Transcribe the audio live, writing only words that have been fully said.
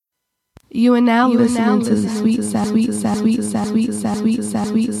You are now listening to the sweet sounds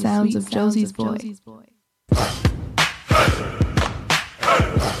of Josie's Boy.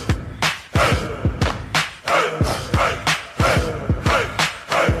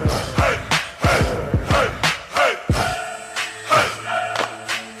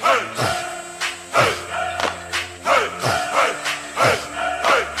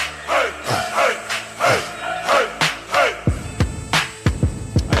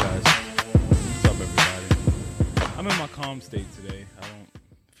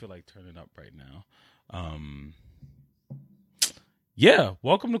 Yeah,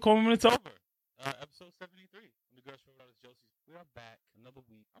 welcome to Coleman When It's Over, episode 73. I'm the girl's favorite artist, Josie. We are back another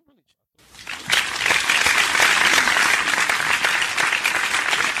week. I'm really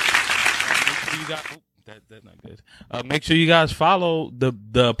that's not good. Make sure you guys follow the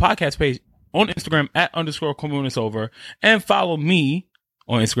podcast page on Instagram at _Coleman When It's Over, and follow me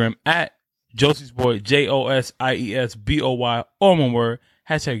on Instagram at Josie's Boy, JOSIESBOY, all one word.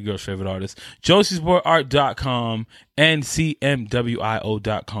 Hashtag your girl's favorite artist, josiesboyart.com and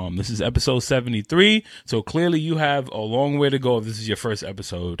cmwio.com. This is episode 73, so clearly you have a long way to go if this is your first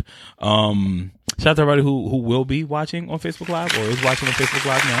episode. Shout out to everybody who will be watching on Facebook Live or is watching on Facebook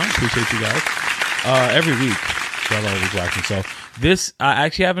Live now. Appreciate you guys. Every week, y'all are always watching. So this, I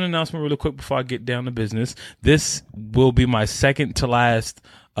actually have an announcement really quick before I get down to business. This will be my second to last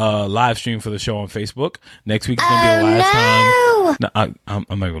live stream for the show on Facebook. Next week is gonna be the last time. No, I'm not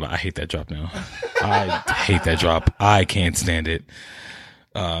gonna lie. I hate that drop now. I hate that drop. I can't stand it.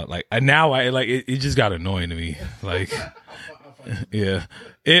 It just got annoying to me. Like, yeah,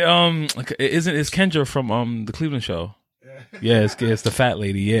 it's Kendra from the Cleveland show. Yeah, it's the fat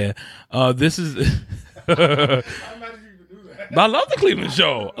lady. Yeah, this is. I love the Cleveland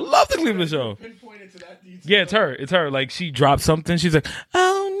show. Yeah, it's her. Like, she dropped something. She's like,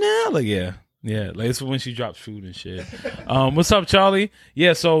 oh no. Like, yeah. Like, it's when she drops food and shit. What's up, Charlie?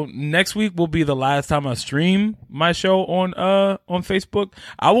 Yeah, so next week will be the last time I stream my show on Facebook.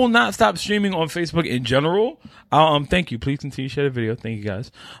 I will not stop streaming on Facebook in general. Thank you. Please continue to share the video. Thank you, guys.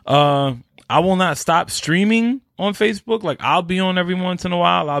 I will not stop streaming on Facebook. Like, I'll be on every once in a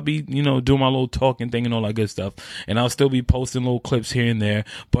while. I'll be, doing my little talking thing and all that good stuff. And I'll still be posting little clips here and there.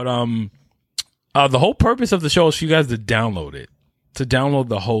 But the whole purpose of the show is for you guys to download it. To download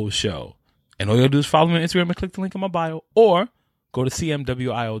the whole show. And all you gotta do is follow me on Instagram and click the link in my bio, or go to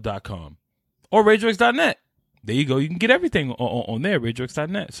cmwio.com or RadioX.net. There you go. You can get everything on there,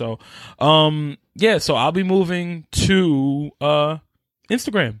 RadioX.net. So, so I'll be moving to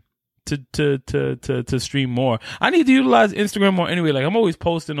Instagram to stream more. I need to utilize Instagram more anyway. Like, I'm always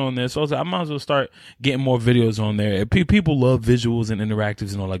posting on there, so I might as well start getting more videos on there. People love visuals and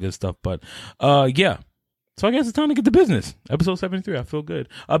interactives and all that good stuff. But yeah. So I guess it's time to get to business. Episode 73. I feel good.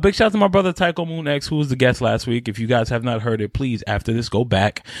 Big shout out to my brother Tycho Moon X, who was the guest last week. If you guys have not heard it, please, after this, go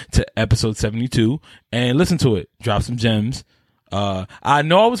back to episode 72 and listen to it. Drop some gems. I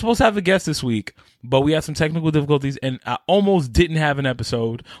know I was supposed to have a guest this week, but we had some technical difficulties, and I almost didn't have an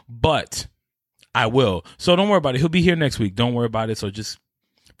episode, but I will. So don't worry about it. He'll be here next week. Don't worry about it. So just,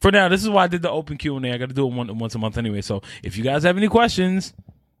 for now, this is why I did the open Q&A. I got to do it once a month anyway. So if you guys have any questions,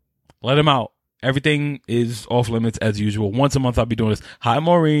 let them out. Everything is off limits as usual. Once a month I'll be doing this. Hi,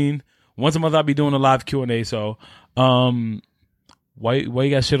 Maureen. Once a month I'll be doing a live Q&A. So, why you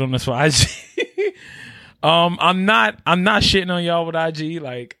got shit on this for IG? I'm not shitting on y'all with IG.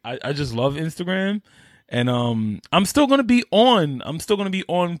 Like, I just love Instagram, and I'm still gonna be on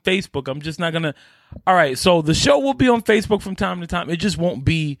Facebook. I'm just not gonna. All right. So the show will be on Facebook from time to time. It just won't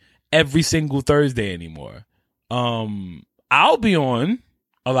be every single Thursday anymore. I'll be on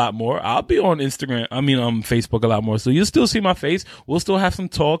a lot more. I'll be on Facebook a lot more. So you'll still see my face. We'll still have some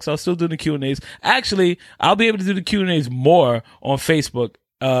talks. I'll still do the Q&As. Actually, I'll be able to do the Q&As more on Facebook.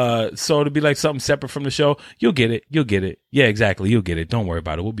 So to be like something separate from the show, you'll get it. Yeah, exactly. You'll get it. Don't worry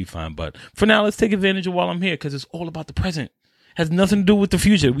about it. We'll be fine. But for now, let's take advantage of while I'm here, because it's all about the present. It has nothing to do with the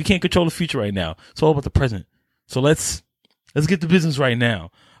future. We can't control the future right now. It's all about the present. So let's get to business right now.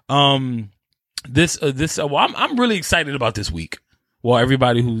 I'm really excited about this week. Well,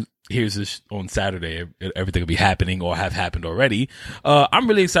 everybody who hears this on Saturday, everything will be happening or have happened already. I'm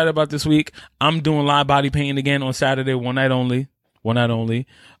really excited about this week. I'm doing live body painting again on Saturday, one night only,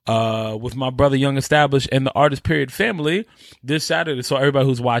 with my brother Young Established and the Artist Period family this Saturday. So everybody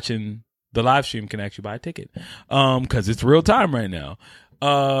who's watching the live stream can actually buy a ticket, because it's real time right now.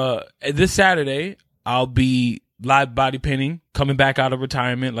 This Saturday, I'll be live body painting, coming back out of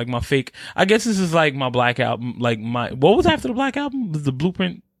retirement, like my fake. I guess this is like my Black album, like what was after the Black album? Was the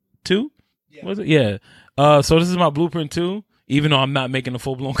Blueprint 2? Yeah. Was it? Yeah. So this is my Blueprint 2 even though I'm not making a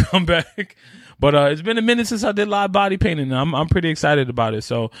full blown comeback. But it's been a minute since I did live body painting, and I'm pretty excited about it.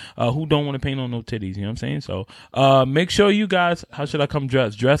 So who don't want to paint on no titties? You know what I'm saying? So make sure you guys, how should I come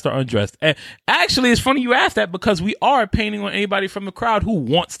dressed or undressed? And actually, it's funny you asked that because we are painting on anybody from the crowd who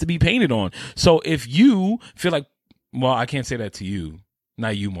wants to be painted on. So if you feel like, well, I can't say that to you.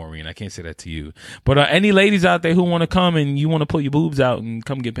 Not you, Maureen. I can't say that to you. But any ladies out there who want to come and you want to put your boobs out and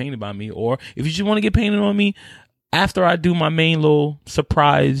come get painted by me, or if you just want to get painted on me after I do my main little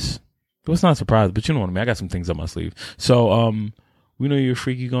surprise. Well, it's not a surprise, but you know what I mean. I got some things up my sleeve. So, we know you're a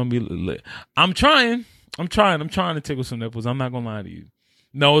freak. You're going to be lit. I'm trying to tickle some nipples. I'm not going to lie to you.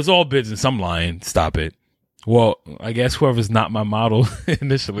 No, it's all business. I'm lying. Stop it. Well, I guess whoever's not my model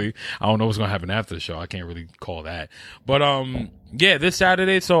initially, I don't know what's going to happen after the show. I can't really call that. But, yeah, this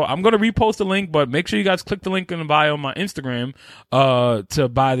Saturday. So I'm going to repost the link, but make sure you guys click the link in the bio on my Instagram, to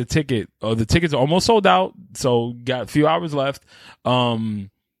buy the ticket. The tickets are almost sold out. So got a few hours left.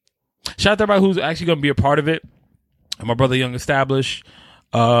 Shout out to everybody who's actually going to be a part of it. And my brother, Young Established,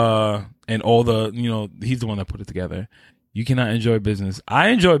 and all the, he's the one that put it together. You cannot enjoy business. I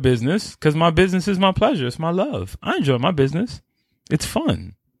enjoy business because my business is my pleasure. It's my love. I enjoy my business. It's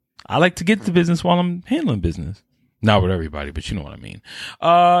fun. I like to get to business while I'm handling business. Not with everybody, but you know what I mean.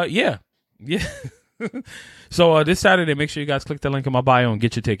 Yeah. So this Saturday, make sure you guys click the link in my bio and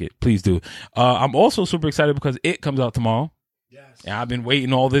get your ticket. Please do. I'm also super excited because it comes out tomorrow. Yes. And I've been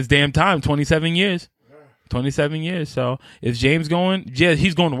waiting all this damn time, 27 years. 27 years. So is James going? Yeah,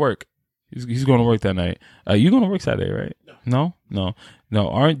 he's going to work. He's going to work that night. You going to work Saturday, right? No.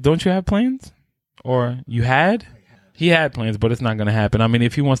 Don't you have plans? Or you had? He had plans, but it's not going to happen. I mean,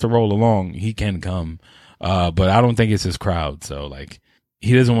 if he wants to roll along, he can come. But I don't think it's his crowd. So like,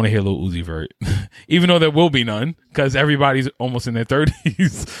 he doesn't want to hear Lil Uzi Vert, even though there will be none because everybody's almost in their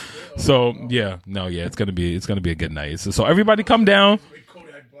 30s. So it's gonna be a good night. So everybody come down.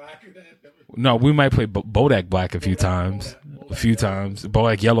 No, we might play Bodak Black a few times.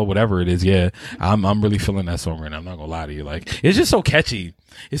 Bodak Yellow, whatever it is. Yeah, I'm really feeling that song right now. I'm not gonna lie to you. Like, it's just so catchy.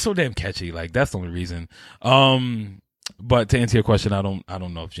 It's so damn catchy. Like, that's the only reason. But to answer your question, I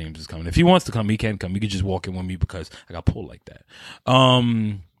don't know if James is coming. If he wants to come, he can come. He could just walk in with me because I got pulled like that.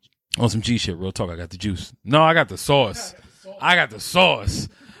 On some G shit, real talk. I got the juice. No, I got the sauce.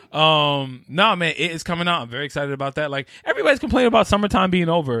 No, man, it is coming out. I'm very excited about that. Like, everybody's complaining about summertime being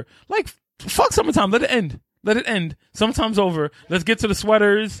over. Like, fuck summertime. Let it end. Summertime's over. Let's get to the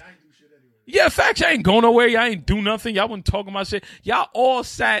sweaters. Yeah, facts. Y'all ain't going nowhere. Y'all ain't do nothing. Y'all wasn't talking about shit. Y'all all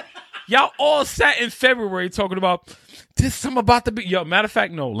sat in February talking about this summer about to be. Yo, matter of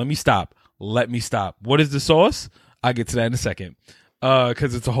fact, no, let me stop. What is the sauce? I'll get to that in a second.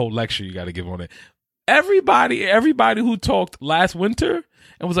 Cause it's a whole lecture you got to give on it. Everybody who talked last winter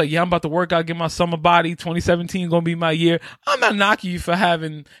and was like, yeah, I'm about to work out, get my summer body. 2017 going to be my year. I'm not knocking you for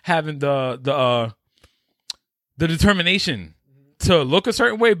having the determination to look a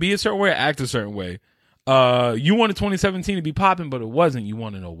certain way, be a certain way, act a certain way. You wanted 2017 to be popping, but it wasn't. You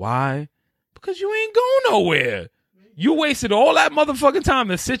want to know why? Because you ain't going nowhere. You wasted all that motherfucking time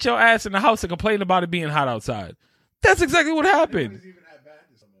to sit your ass in the house and complain about it being hot outside. That's exactly what happened.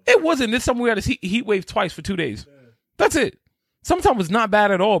 It wasn't. This summer we had a heat wave twice for 2 days. That's it. Summertime was not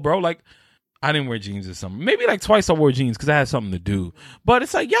bad at all, bro. Like, I didn't wear jeans this summer. Maybe like twice I wore jeans because I had something to do. But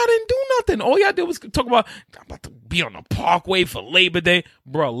it's like, y'all didn't do nothing. All y'all did was talk about, I'm about to be on the parkway for Labor Day.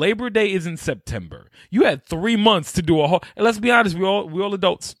 Bro, Labor Day is in September. You had 3 months to do a whole, and let's be honest, we all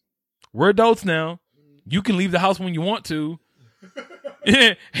adults. We're adults now. You can leave the house when you want to.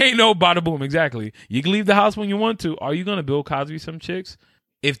 Ain't no bada boom, exactly. You can leave the house when you want to. Are you going to Bill Cosby some chicks?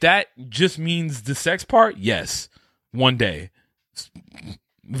 If that just means the sex part, yes. One day.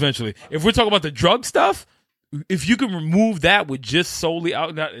 Eventually. If we're talking about the drug stuff, if you can remove that with just solely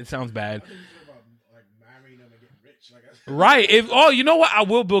out, it sounds bad. Right. You know what? I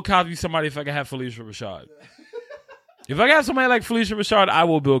will Bill Cosby somebody if I can have Felicia Rashad. If I got somebody like Felicia Rashad, I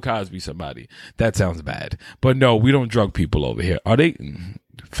will Bill Cosby somebody. That sounds bad. But no, we don't drug people over here. Are they?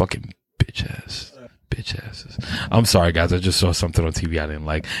 Fucking bitch asses. I'm sorry, guys. I just saw something on TV I didn't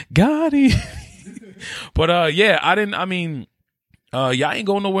like. Got it. But yeah, y'all ain't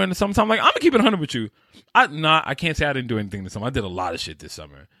going nowhere in the summertime. Like, I'm gonna keep it 100 with you. I can't say I didn't do anything this summer. I did a lot of shit this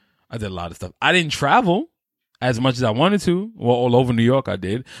summer. I did a lot of stuff. I didn't travel as much as I wanted to. Well, all over New York I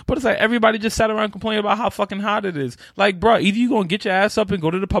did. But it's like everybody just sat around complaining about how fucking hot it is. Like, bro, either you gonna get your ass up and go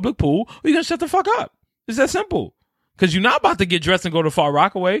to the public pool, or you gonna shut the fuck up. It's that simple. Because you're not about to get dressed and go to Far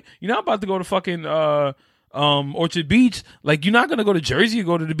Rockaway. You're not about to go to fucking Orchard Beach. Like, you're not gonna go to Jersey or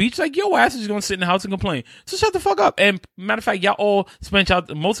go to the beach. Like, your ass is gonna sit in the house and complain. So shut the fuck up. And matter of fact, y'all all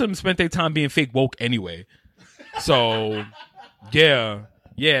most of them spent their time being fake woke anyway. So Yeah.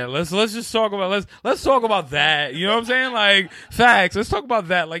 Yeah, let's just talk about let's talk about that. You know what I'm saying? Like facts. Let's talk about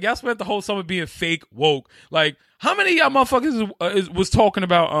that. Like y'all spent the whole summer being fake woke. Like how many of y'all motherfuckers was talking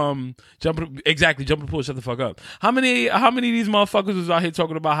about jumping the pool? Shut the fuck up. How many of these motherfuckers was out here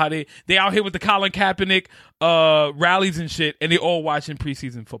talking about how they out here with the Colin Kaepernick rallies and shit, and they all watching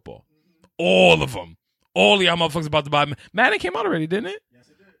preseason football? All of them. All of y'all motherfuckers about to buy Madden came out already, didn't it? Yes,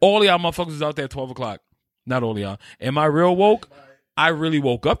 it did. All of y'all motherfuckers was out there at 12 o'clock. Not all of y'all. Am I real woke? I really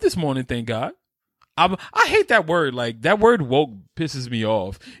woke up this morning, thank God. I hate that word. Like that word woke pisses me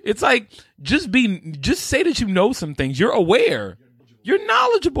off. It's like just say that you know some things. You're aware. You're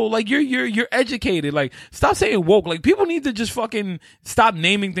knowledgeable. Like you're educated. Like stop saying woke. Like people need to just fucking stop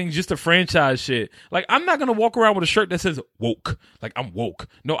naming things just to franchise shit. Like I'm not gonna walk around with a shirt that says woke. Like I'm woke.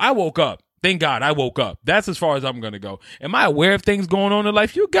 No, I woke up. Thank God I woke up. That's as far as I'm going to go. Am I aware of things going on in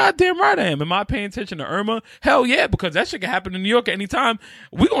life? You goddamn right I am. Am I paying attention to Irma? Hell yeah, because that shit can happen in New York at any time.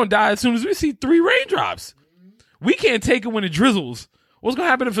 We're going to die as soon as we see 3 raindrops. We can't take it when it drizzles. What's going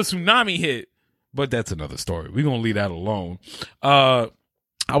to happen if a tsunami hit? But that's another story. We're going to leave that alone. I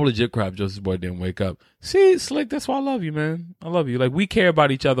would legit cry if Joseph Boy didn't wake up. See, Slick, that's why I love you, man. I love you. Like, we care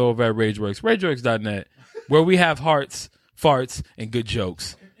about each other over at RageWorks. RageWorks.net, where we have hearts, farts, and good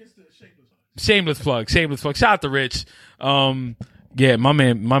jokes. Shameless plug. Shout out to Rich. Yeah, my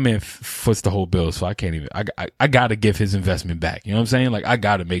man foots the whole bill, so I can't even. I gotta give his investment back. You know what I'm saying? Like I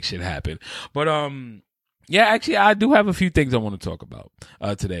gotta make shit happen. But yeah, actually, I do have a few things I want to talk about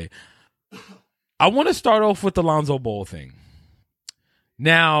today. I want to start off with the Lonzo Ball thing.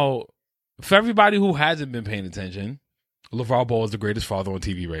 Now, for everybody who hasn't been paying attention, LeVar Ball is the greatest father on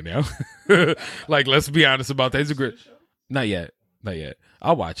TV right now. Like, let's be honest about that. He's a great. Not yet.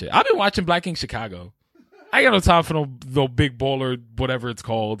 I'll watch it. I've been watching Black King Chicago. I ain't got no time for no big baller, whatever it's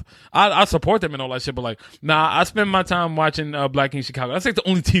called. I support them and all that shit, but like, nah, I spend my time watching Black King Chicago. That's like the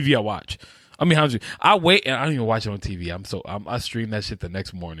only TV I watch. I mean, I wait and I don't even watch it on TV. I stream that shit the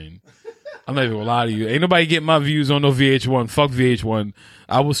next morning. I'm not even gonna lie to you. Ain't nobody getting my views on no VH1. Fuck VH1.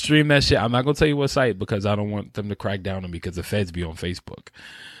 I will stream that shit. I'm not gonna tell you what site because I don't want them to crack down on me because the feds be on Facebook.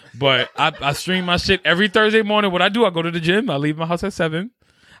 But I stream my shit every Thursday morning. What I do, I go to the gym. I leave my house at 7.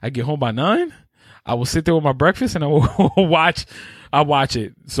 I get home by 9. I will sit there with my breakfast and I will watch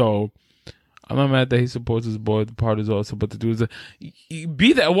it. So I'm not mad that he supports his boy. The part is also, but the dude is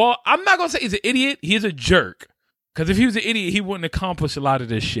be that. Well, I'm not gonna say he's an idiot. He's a jerk. Because if he was an idiot, he wouldn't accomplish a lot of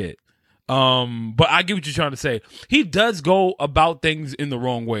this shit. But I get what you're trying to say. He does go about things in the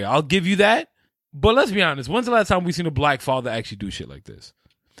wrong way. I'll give you that. But let's be honest. When's the last time we seen a black father actually do shit like this?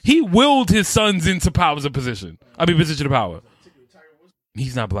 He willed his sons into position of power.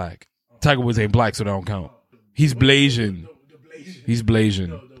 He's not black. Tiger Woods ain't black, so that don't count. He's Blasian. He's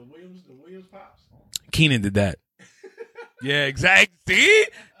Blasian. Keenan did that. Yeah, exactly.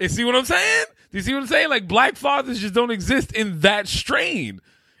 See what I'm saying? Do you see what I'm saying? Like, black fathers just don't exist in that strain.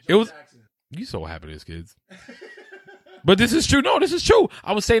 It was. You so happy this, kids. But this is true. No, this is true.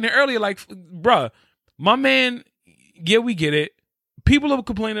 I was saying it earlier, like, bruh, my man, yeah, we get it. People are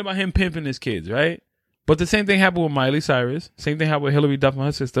complaining about him pimping his kids, right? But the same thing happened with Miley Cyrus. Same thing happened with Hillary Duff and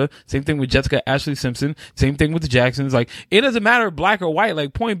her sister. Same thing with Jessica Ashley Simpson. Same thing with the Jacksons. Like, it doesn't matter black or white.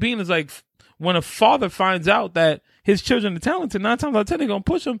 Like, point being is like, when a father finds out that his children are talented, 9 times out of 10 they're gonna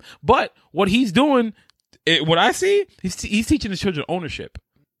push him. But what he's doing, what I see, he's teaching his children ownership.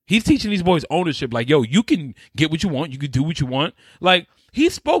 He's teaching these boys ownership. Like, yo, you can get what you want. You can do what you want. Like, he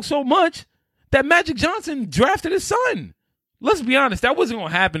spoke so much that Magic Johnson drafted his son. Let's be honest. That wasn't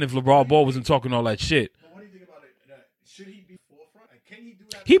going to happen if LeVar Ball wasn't talking all that shit. But what do you think about it? Should he be forefront? Can he do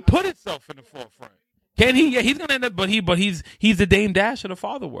that? He put himself in the forefront. Can he? Yeah, he's going to end up, but he's the Dame Dash of the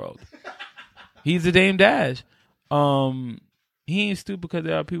father world. He's the Dame Dash. He ain't stupid because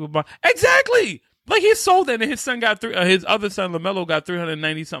there are people buying. Exactly. Like, he sold that, and his son got his other son LaMelo got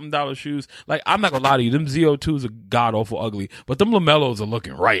 $390 something shoes. Like, I'm not gonna lie to you, them ZO2s are god awful ugly, but them LaMelos are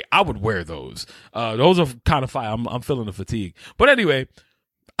looking right. I would wear those. Those are kind of fire. I'm feeling the fatigue. But anyway,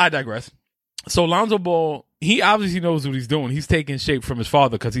 I digress. So Lonzo Ball, he obviously knows what he's doing. He's taking shape from his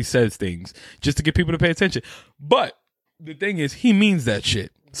father because he says things just to get people to pay attention. But the thing is, he means that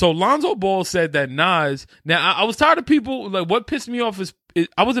shit. So Lonzo Ball said that Nas. Now I was tired of people. Like, what pissed me off is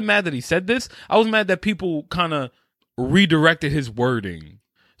I wasn't mad that he said this. I was mad that people kind of redirected his wording.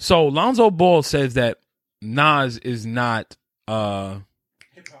 So Lonzo Ball says that Nas is not hip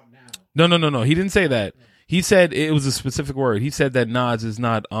hop now. No. He didn't say that. He said it was a specific word. He said that Nas is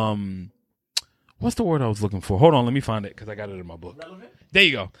not what's the word I was looking for? Hold on, let me find it because I got it in my book. Relevant? There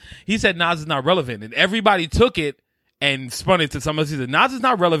you go. He said Nas is not relevant, and everybody took it and spun it to some other. Nas is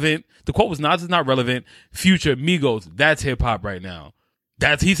not relevant. The quote was, Nas is not relevant. Future, Migos, that's hip hop right now.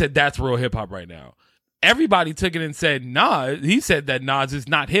 He said that's real hip hop right now. Everybody took it and said, nah, he said that Nas is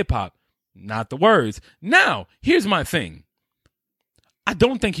not hip hop. Not the words. Now, here's my thing. I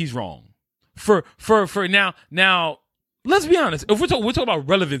don't think he's wrong. For now, let's be honest. If we're talking about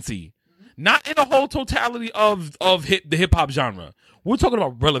relevancy, not in the whole totality of the hip hop genre. We're talking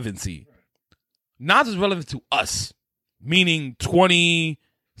about relevancy. Nas is relevant to us, meaning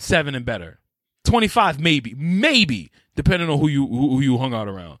 27 and better. 25 maybe, depending on who you hung out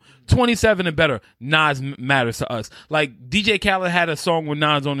around. 27 and better, Nas matters to us. Like DJ Khaled had a song with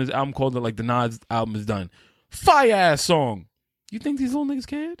Nas on his album called like the Nas album is done. Fire ass song. You think these little niggas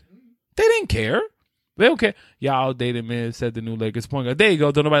cared? They didn't care. They don't care. Y'all outdated, man, said the new Lakers point guard. There you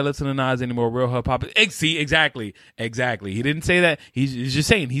go. Don't nobody listen to Nas anymore. Real hip hop. See, exactly. He didn't say that. He's just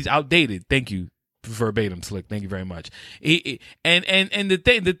saying he's outdated. Thank you. Verbatim, Slick. Thank you very much. And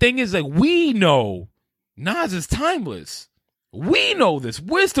the thing is, like, we know Nas is timeless. We know this.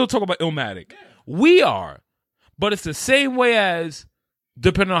 We're still talking about Illmatic. We are. But it's the same way as,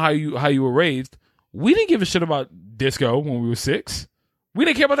 depending on how you were raised, we didn't give a shit about disco when we were 6. We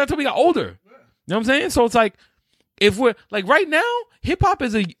didn't care about that until we got older. You know what I'm saying? So it's like, if we're like right now, hip hop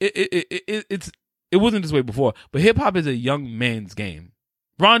is it wasn't this way before, but hip hop is a young man's game.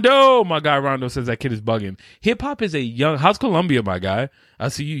 Rondo, my guy Rondo says that kid is bugging. Hip hop is a young. How's Columbia, my guy? I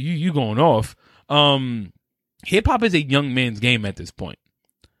see you going off. Hip hop is a young man's game at this point.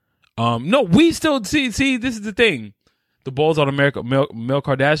 No, we still see. This is the thing. The balls on America, Mel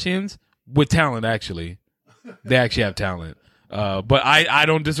Kardashians with talent. Actually, they actually have talent. But I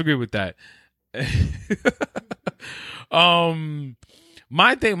don't disagree with that. My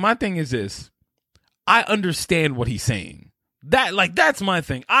thing is this. I understand what he's saying. That's my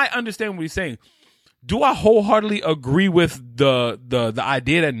thing. I understand what he's saying. Do I wholeheartedly agree with the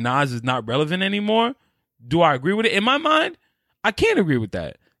idea that Nas is not relevant anymore? Do I agree with it? In my mind, I can't agree with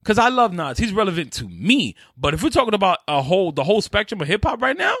that. Because I love Nas. He's relevant to me. But if we're talking about the whole spectrum of hip hop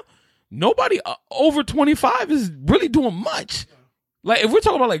right now, nobody over 25 is really doing much. Like, if we're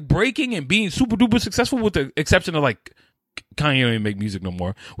talking about like breaking and being super duper successful, with the exception of like Kanye don't even make music no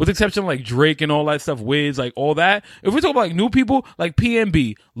more, with the exception of like Drake and all that stuff, Wiz, like all that. If we're talking about like new people like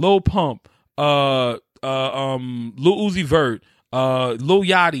PNB, Lil Pump, Lil Uzi Vert, Lil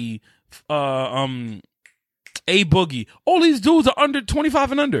Yachty, A Boogie, all these dudes are under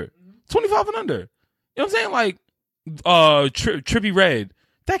 25 and under. 25 and under. You know what I'm saying? Like Trippie Redd.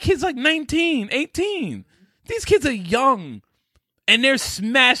 That kid's like 19, 18. These kids are young. And they're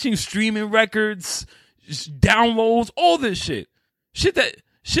smashing streaming records, downloads, all this shit. Shit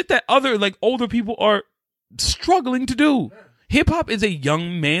that other like older people are struggling to do. Hip hop is a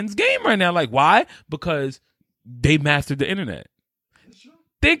young man's game right now. Like, why? Because they mastered the internet.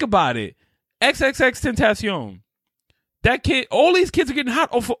 Think about it. XXXTentacion. That kid, all these kids are getting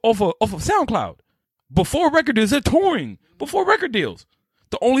hot off of SoundCloud. Before record deals, they're touring. Before record deals.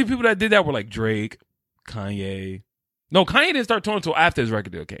 The only people that did that were like Drake, Kanye. No, Kanye didn't start touring until after his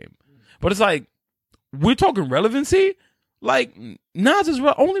record deal came. But it's like, we're talking relevancy. Like, Nas is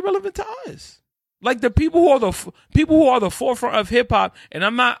only relevant to us. Like the people who are the forefront of hip hop, and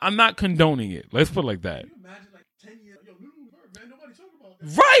I'm not condoning it. Let's put it like that. Can you imagine like 10 years, yo, man, nobody talking about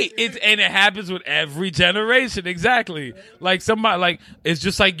that. Right. And it happens with every generation. Exactly. Like somebody, like, it's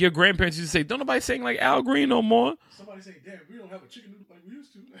just like your grandparents used to say, don't nobody sing like Al Green no more. Somebody say, damn, we don't have a chicken noodle like we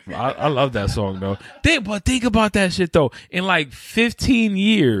used to. I love that song though. But think about that shit though. In like 15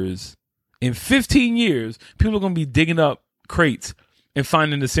 years, people are gonna be digging up crates and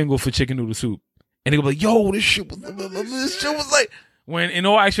finding the single for Chicken Noodle Soup, and they're gonna be like, "Yo, this shit was like." When in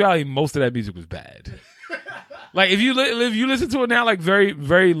all actuality, most of that music was bad. Like if you listen to it now, like very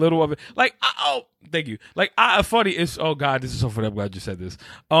very little of it. Like thank you. Like funny. It's oh god, this is so funny. I'm glad you said this.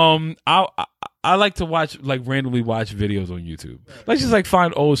 I like to randomly watch videos on YouTube. Like just like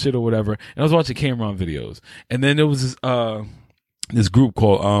find old shit or whatever. And I was watching Cameron videos. And then there was this group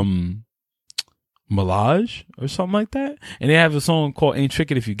called Melage or something like that. And they have a song called Ain't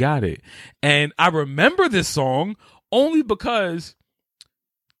Trickin' If You Got It. And I remember this song only because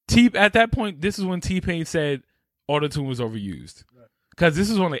at that point, this is when T-Pain said Auto-Tune was overused. Because this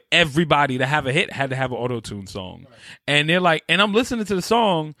is when like everybody to have a hit had to have an auto-tune song. Right. And they're like, and I'm listening to the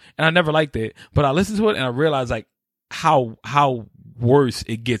song and I never liked it, but I listened to it and I realized like how worse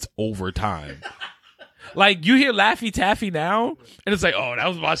it gets over time. Like you hear Laffy Taffy now and it's like, oh, that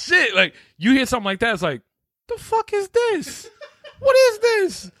was my shit. Like you hear something like that, it's like, the fuck is this? What is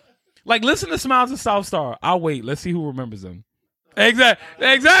this? Like listen to Smiles and South Star. I'll wait. Let's see who remembers them.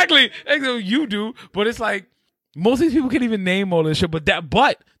 Exactly. You do. But it's like, Most of these people can't even name all this shit. But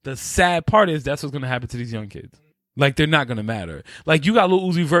the sad part is that's what's gonna happen to these young kids. Like, they're not gonna matter. Like, you got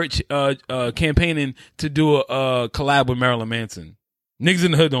Lil Uzi Vert campaigning to do a collab with Marilyn Manson. Niggas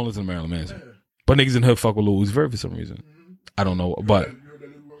in the hood don't listen to Marilyn Manson, but niggas in the hood fuck with Lil Uzi Vert for some reason. I don't know, but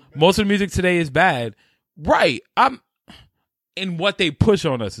most of the music today is bad. Right? And what they push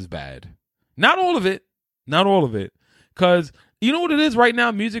on us is bad. Not all of it. Not all of it. Because you know what it is right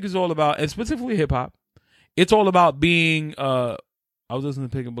now? Music is all about, and specifically hip hop, it's all about being, I was listening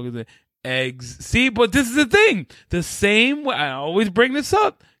to Pick and Boogers, eggs. See, but this is the thing. The same way, I always bring this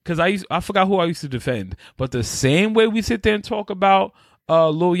up because I forgot who I used to defend, but the same way we sit there and talk about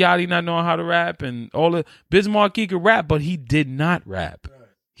Lil Yachty not knowing how to rap and all the Bismarck, he could rap, but he did not rap.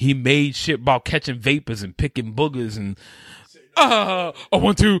 He made shit about catching vapors and picking boogers and I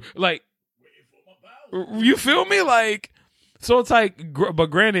want to, like, you feel me? Like, so it's like, but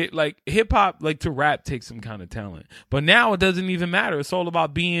granted, like, hip hop, like, to rap takes some kind of talent, but now it doesn't even matter. It's all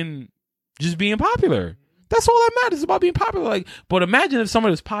about just being popular. That's all that matters. It's about being popular. Like, but imagine if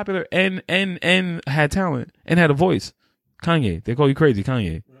someone was popular and had talent and had a voice. Kanye, they call you crazy,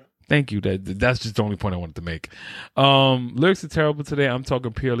 Kanye. Thank you. That's just the only point I wanted to make. Lyrics are terrible today. I'm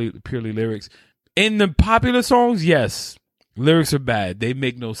talking purely lyrics. In the popular songs, yes, lyrics are bad. They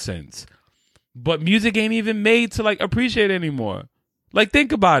make no sense. But music ain't even made to, like, appreciate anymore. Like,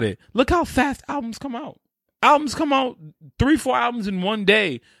 think about it. Look how fast albums come out. Albums come out 3-4 albums in one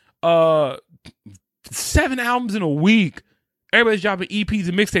day. 7 albums in a week. Everybody's dropping EPs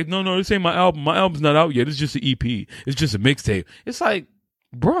and mixtapes. No, this ain't my album. My album's not out yet. It's just an EP. It's just a mixtape. It's like,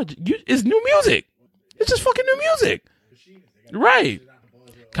 bro, it's new music. It's just fucking new music. Right.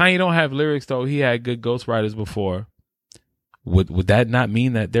 Kanye don't have lyrics, though. He had good ghostwriters before. Would that not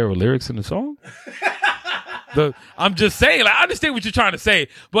mean that there were lyrics in the song? I'm just saying, like, I understand what you're trying to say,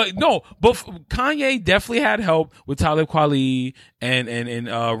 but no, but Kanye definitely had help with Talib Kweli and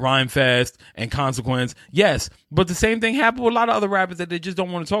Rhymefest and Consequence. Yes, but the same thing happened with a lot of other rappers that they just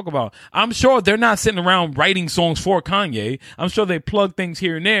don't want to talk about. I'm sure they're not sitting around writing songs for Kanye. I'm sure they plug things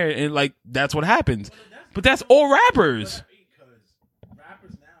here and there, and, like, that's what happens. But that's all rappers.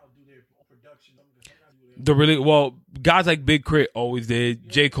 Guys like Big Crit always did.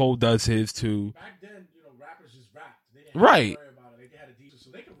 J. Cole does his too. Back then, rappers just rapped. They didn't right. Worry about it. They had a DJ, so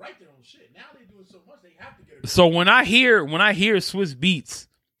they could write their own shit. Now they doing so much, they have to get it. So when I hear Swiss Beats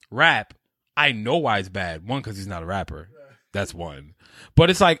rap, I know why it's bad. One, because he's not a rapper. That's one. But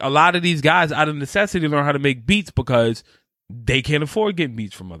it's like a lot of these guys out of necessity learn how to make beats because they can't afford getting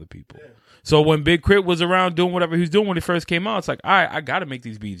beats from other people. Yeah. So when Big Crit was around doing whatever he was doing when he first came out, it's like, all right, I got to make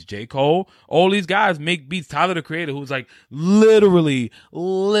these beats. J. Cole, all these guys make beats. Tyler, the Creator, who's like literally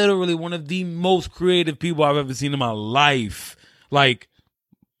one of the most creative people I've ever seen in my life. Like,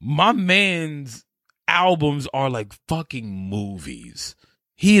 my man's albums are like fucking movies.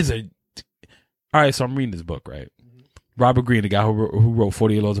 He is a... All right, so I'm reading this book, right? Mm-hmm. Robert Greene, the guy who wrote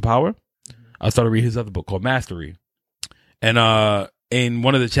 48 Laws of Power. Mm-hmm. I started reading his other book called Mastery. And in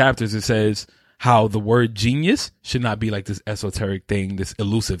one of the chapters, it says how the word genius should not be like this esoteric thing, this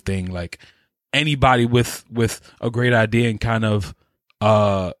elusive thing. Like, anybody with a great idea and kind of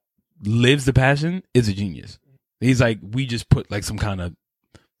lives the passion is a genius. He's like, we just put like some kind of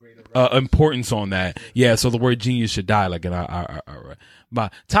importance on that. Yeah, so the word genius should die. Like,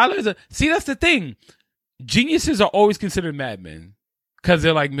 but Tyler see, that's the thing. Geniuses are always considered madmen. Because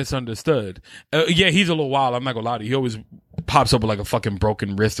they're, like, misunderstood. Yeah, he's a little wild. I'm not going to lie to you. He always pops up with, like, a fucking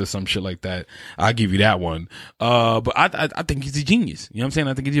broken wrist or some shit like that. I'll give you that one. But I think he's a genius. You know what I'm saying?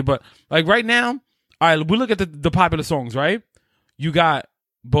 I think he's... But, like, right now, all right, we look at the popular songs, right? You got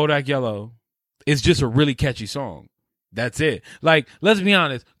Bodak Yellow. It's just a really catchy song. That's it. Like, let's be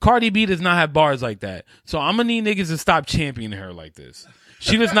honest. Cardi B does not have bars like that. So I'm going to need niggas to stop championing her like this.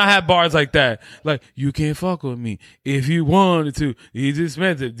 She does not have bars like that. Like, you can't fuck with me if you wanted to. He's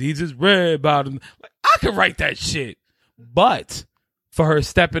expensive. He's just red bottom. Like, I could write that shit. But for her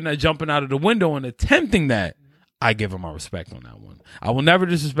jumping out of the window and attempting that, I give her my respect on that one. I will never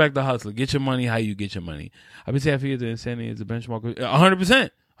disrespect the hustler. Get your money how you get your money. I've been saying for years that insanity is a benchmark. 100%.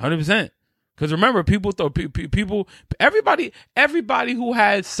 100%. Because remember, everybody who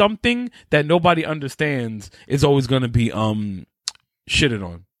has something that nobody understands is always going to be shitted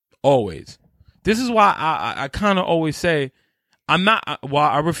on. Always. This is why I kind of always say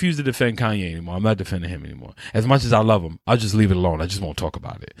I refuse to defend Kanye anymore. I'm not defending him anymore. As much as I love him, I'll just leave it alone. I just won't talk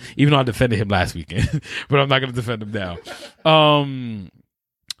about it. Even though I defended him last weekend, but I'm not going to defend him now.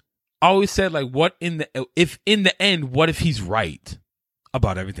 I always said, like, if in the end, what if he's right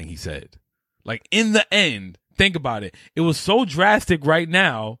about everything he said? Like, in the end, think about it. It was so drastic right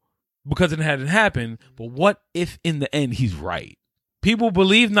now, because it hadn't happened. But what if in the end he's right? People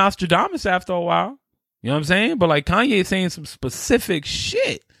believe Nostradamus after a while. You know what I'm saying? But like Kanye is saying some specific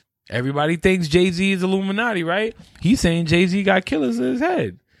shit. Everybody thinks Jay-Z is Illuminati, right? He's saying Jay-Z got killers in his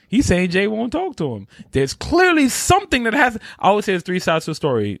head. He's saying Jay won't talk to him. There's clearly something that has. I always say there's three sides to a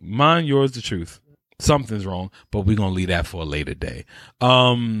story. Mine, yours, the truth. Something's wrong, but we're gonna leave that for a later day.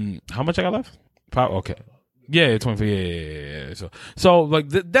 How much I got left? Okay. Yeah, 24. Yeah. So like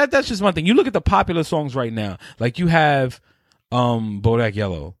that's just one thing. You look at the popular songs right now. Like you have Bodak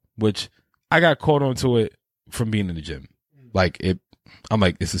Yellow, which I got caught onto it from being in the gym. Like I'm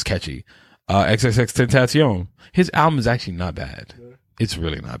like, this is catchy. XXX Tentacion. His album is actually not bad. It's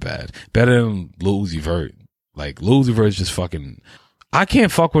really not bad. Better than Lil Uzi Vert. Like Lil Uzi Vert is just fucking. I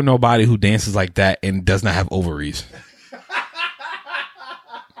can't fuck with nobody who dances like that and does not have ovaries.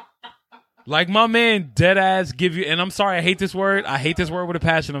 Like my man dead ass give you, and I'm sorry, I hate this word. I hate this word with a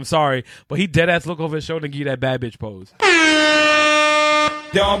passion. I'm sorry, but he dead ass look over his shoulder and give you that bad bitch pose.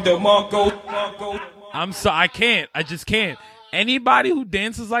 I'm sorry, I can't. I just can't. Anybody who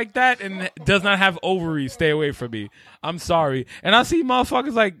dances like that and does not have ovaries, stay away from me. I'm sorry. And I see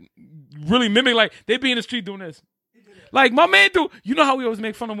motherfuckers like really mimic, like they be in the street doing this. Like my man do. You know how we always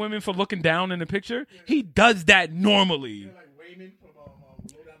make fun of women for looking down in the picture? He does that normally.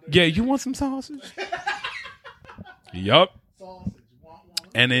 Yeah, you want some sausage? Yup.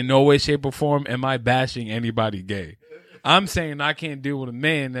 And in no way, shape, or form am I bashing anybody gay. I'm saying I can't deal with a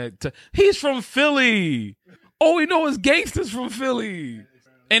man that he's from Philly. All we know is gangsters from Philly.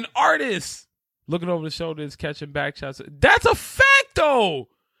 And artists looking over the shoulders, catching back shots. That's a fact, though.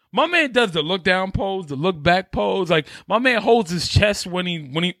 My man does the look down pose, the look back pose. Like my man holds his chest when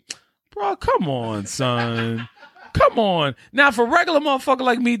he. Bro, come on, son. Come on. Now, if a regular motherfucker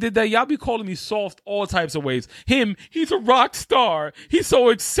like me did that, y'all be calling me soft all types of ways. Him, he's a rock star. He's so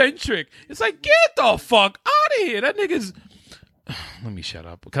eccentric. It's like, get the fuck out of here. That nigga's. Let me shut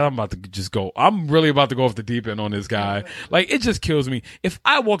up because I'm about to just go. I'm really about to go off the deep end on this guy. Like, it just kills me. If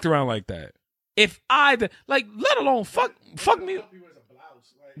I walked around like that, let alone fuck me.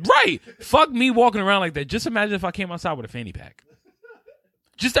 Right. Fuck me walking around like that. Just imagine if I came outside with a fanny pack.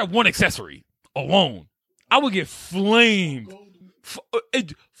 Just that one accessory alone. I would get flamed.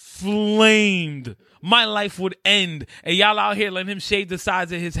 Flamed. My life would end. And y'all out here letting him shave the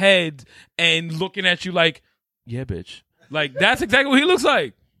sides of his head and looking at you like, yeah, bitch. Like, that's exactly what he looks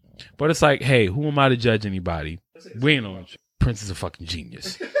like. But it's like, hey, who am I to judge anybody? We ain't on. Prince is a fucking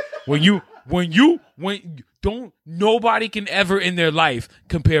genius. Nobody can ever in their life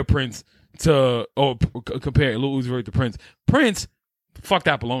compare Prince to, or compare Lil Uzi Vert to Prince. Prince fucked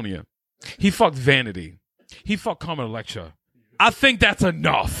Apollonia. He fucked Vanity. He fucked Carmen Electra. I think that's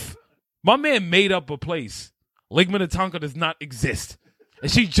enough. My man made up a place. Lake Minnetonka does not exist.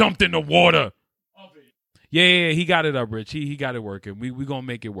 And she jumped in the water. Yeah, he got it up, Rich. He got it working. We gonna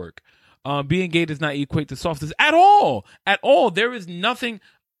make it work. Being gay does not equate to softness at all. At all. There is nothing.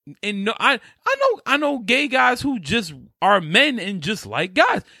 I know gay guys who just are men and just like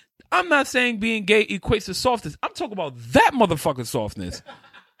guys. I'm not saying being gay equates to softness. I'm talking about that motherfucking softness.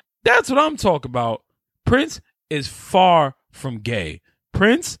 That's what I'm talking about. Prince is far from gay.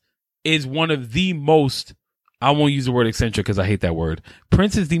 Prince is one of the most. I won't use the word eccentric because I hate that word.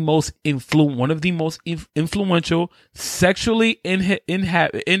 Prince is the most one of the most influential, sexually inhibited,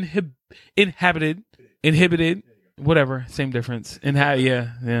 whatever, same difference.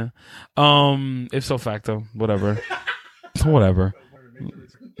 Yeah. Ipso facto, whatever.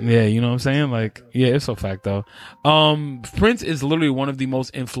 Yeah, you know what I'm saying? Like, yeah, ipso facto. Prince is literally one of the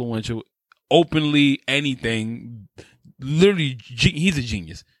most influential, openly anything. Literally, he's a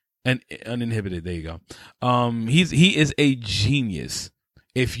genius. And uninhibited. There you go. He is a genius.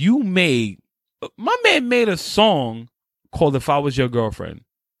 If you my man made a song called "If I Was Your Girlfriend"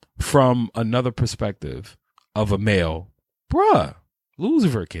 from another perspective of a male. Bruh,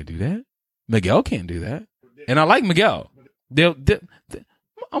 Lucifer can't do that. Miguel can't do that. And I like Miguel. A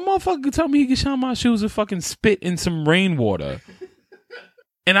motherfucker could tell me he can shine my shoes and fucking spit in some rainwater.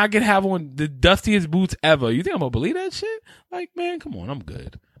 And I could have on the dustiest boots ever. You think I'm gonna believe that shit? Like, man, come on, I'm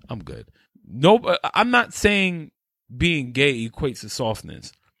good. No, I'm not saying being gay equates to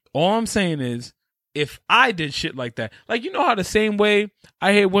softness. All I'm saying is, if I did shit like that, like, you know how the same way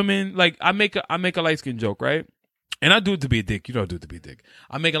I hate women, like I make a light skin joke, right? And I do it to be a dick. You don't do it to be a dick.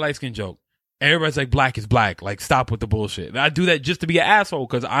 I make a light skin joke. And everybody's like, black is black. Like, stop with the bullshit. And I do that just to be an asshole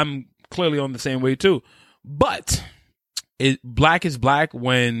because I'm clearly on the same way too. But black is black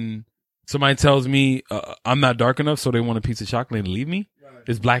when somebody tells me I'm not dark enough, so they want a piece of chocolate and leave me.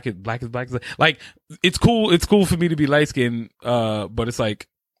 It's black is black. Like, it's cool. It's cool for me to be light skinned, but it's like,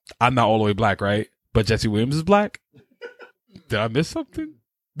 I'm not all the way black, right? But Jesse Williams is black. Did I miss something?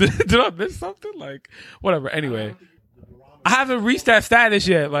 Did I miss something? Like, whatever. Anyway, I haven't reached that status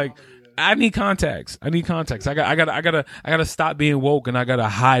yet. Like, I need contacts. I gotta stop being woke, and I gotta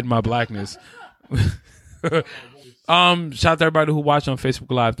hide my blackness. Shout out to everybody who watched on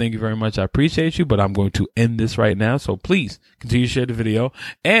Facebook Live. Thank you very much. I appreciate you, but I'm going to end this right now. So please continue to share the video.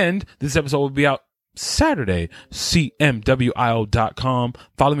 And this episode will be out Saturday, cmwio.com.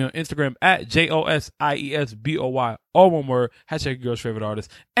 Follow me on Instagram at JOSIESBOY, all one word, hashtag your girl's favorite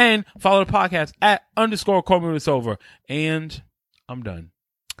artist. And follow the podcast at _Call Me When It's Over. And I'm done.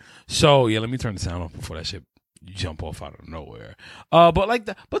 So yeah, let me turn the sound off before that shit jump off out of nowhere.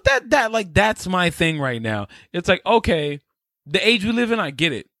 That's my thing right now. It's like, okay, the age we live in, I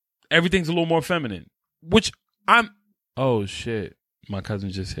get it. Everything's a little more feminine, which oh shit, my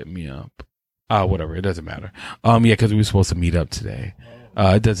cousin just hit me up. Whatever, it doesn't matter. Yeah, because we were supposed to meet up today.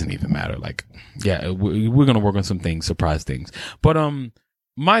 It doesn't even matter. Like, yeah, we're gonna work on some things, surprise things. But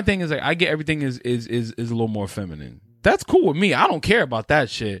my thing is like, I get everything is a little more feminine. That's cool with me. I don't care about that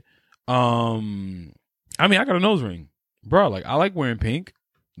shit. I mean, I got a nose ring, bro. Like, I like wearing pink.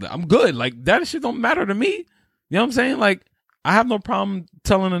 I'm good. Like, that shit don't matter to me. You know what I'm saying? Like, I have no problem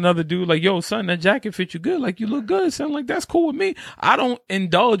telling another dude, like, yo, son, that jacket fits you good. Like, you look good, son. Like, that's cool with me. I don't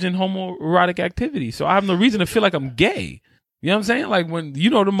indulge in homoerotic activity, so I have no reason to feel like I'm gay. You know what I'm saying? Like, when, you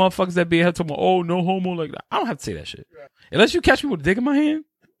know, the motherfuckers that be ahead to me, oh, no homo, like, I don't have to say that shit. Unless you catch me with a dick in my hand,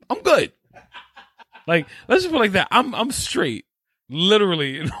 I'm good. Like, let's just put it like that. I'm straight.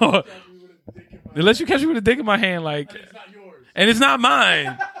 Literally. You know? Unless you catch me with a dick in my hand, like, and it's not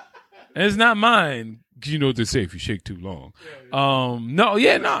mine. And it's not mine. You know what they say, if you shake too long. No,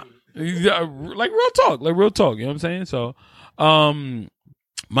 yeah, nah. Like real talk. You know what I'm saying? So,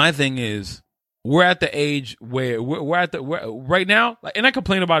 my thing is, we're at the age where we're right now, like, and I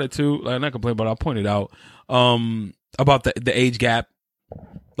complain about it too. Like, not complain about it, I'll point it out. About the age gap.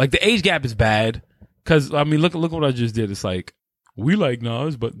 Like, the age gap is bad. Cause, I mean, look what I just did. It's like, we like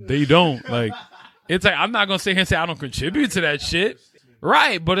Nas, but they don't. Like, it's like, I'm not gonna sit here and say I don't contribute to that shit.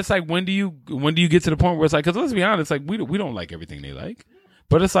 Right, but it's like, when do you get to the point where it's like, because let's be honest, like, we don't like everything they like,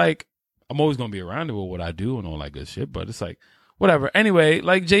 but it's like, I'm always gonna be around it with what I do and all that good shit. But it's like, whatever. Anyway,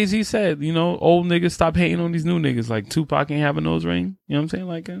 like Jay-Z said, you know, old niggas stop hating on these new niggas. Like, Tupac ain't have a nose ring. You know what I'm saying?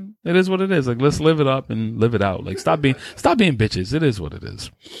 Like, it is what it is. Like, let's live it up and live it out. Like, stop being bitches. It is what it is.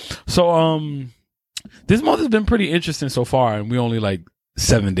 So this month has been pretty interesting so far, and we only like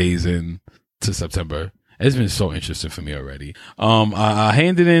 7 days in to September. It's been so interesting for me already. I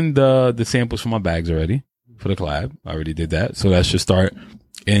handed in the samples for my bags already for the collab. I already did that. So that should start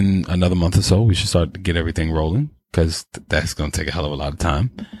in another month or so. We should start to get everything rolling, because that's going to take a hell of a lot of time.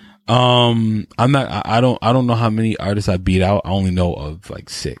 I don't know how many artists I beat out. I only know of like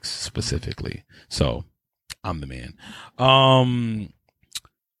 6 specifically. So I'm the man.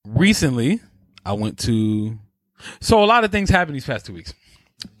 Recently I went to, so a lot of things happened these past 2 weeks.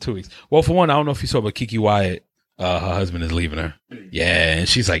 2 weeks. Well, for one, I don't know if you saw, but Kiki Wyatt, her husband is leaving her. Yeah, and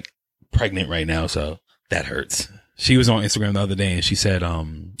she's like pregnant right now, so that hurts. She was on Instagram the other day, and she said,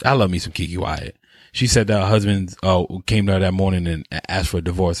 I love me some Kiki Wyatt. She said that her husband came to her that morning and asked for a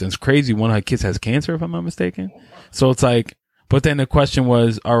divorce. And it's crazy. One of her kids has cancer, if I'm not mistaken. So it's like, but then the question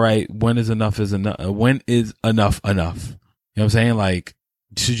was, all right, when is enough enough? You know what I'm saying? Like,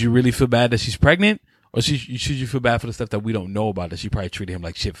 should you really feel bad that she's pregnant? Or should you feel bad for the stuff that we don't know about, that she probably treated him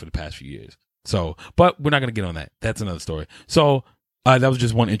like shit for the past few years? So, but we're not going to get on that. That's another story. So, that was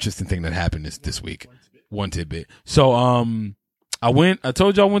just one interesting thing that happened this week. One tidbit. So, I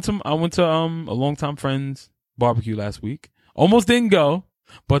told you I went to a longtime friend's barbecue last week. Almost didn't go,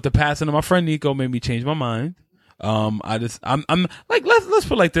 but the passing of my friend Nico made me change my mind. I'm like, let's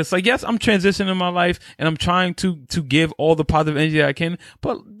put it like this. Like, yes, I'm transitioning in my life, and I'm trying to give all the positive energy I can,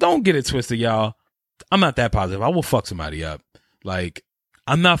 but don't get it twisted, y'all. I'm not that positive. I will fuck somebody up. Like,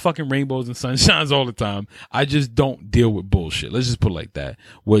 I'm not fucking rainbows and sunshines all the time. I just don't deal with bullshit. Let's just put it like that.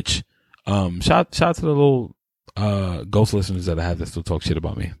 Which, shout to the little ghost listeners that I have that still talk shit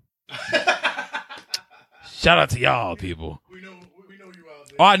about me. Shout out to y'all, people. We know you out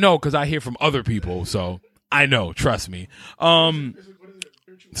there. Oh, I know, because I hear from other people, so I know. Trust me.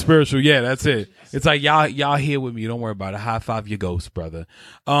 Spiritual, yeah, that's it. It's like, y'all here with me. Don't worry about it. High five your ghost, brother.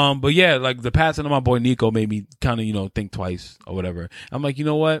 But yeah, like, the passing of my boy Nico made me kind of, you know, think twice or whatever. I'm like, you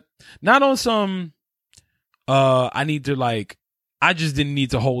know what? Not on some, I need to, like, I just didn't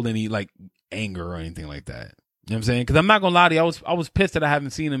need to hold any, like, anger or anything like that. You know what I'm saying? Because I'm not gonna lie to you, I was pissed that I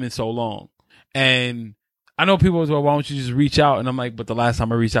haven't seen him in so long. And I know people was, well, why don't you just reach out? And I'm like, but the last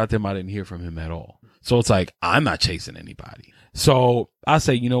time I reached out to him, I didn't hear from him at all. So it's like, I'm not chasing anybody. So I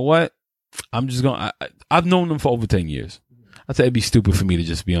say, you know what? I'm just going to, I've known them for over 10 years. I say it'd be stupid for me to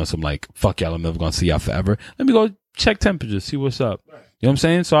just be on some like, fuck y'all, I'm never going to see y'all forever. Let me go check temperatures, see what's up. You know what I'm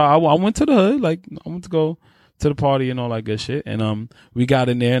saying? So I went to the hood, like I went to go to the party and all that good shit. And we got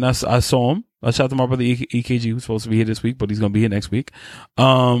in there and I saw him. I shot to my brother EKG, who's supposed to be here this week, but he's going to be here next week.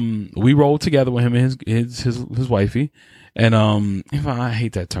 We rolled together with him and his wifey. And I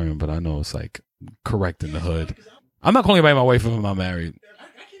hate that term, but I know it's like correct in the hood. I'm not calling anybody my wife if I'm not married. I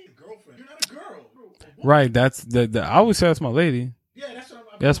can't even girlfriend. You're not a girl. Right. That's I always say that's my lady. Yeah, that's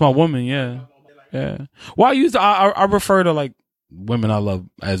what That's my woman. Yeah. Yeah. Well, I refer to like women I love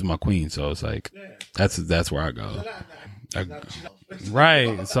as my queen. So it's like, that's where I go.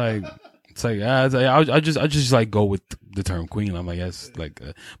 Right. It's like I just like go with the term queen. I'm like, yes, like,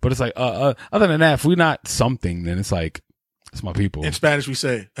 but it's like, other than that, if we're not something, then it's like, it's my people. In Spanish, we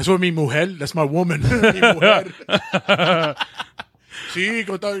say, that's what me mujer. That's my woman. Mi mujer. Sí,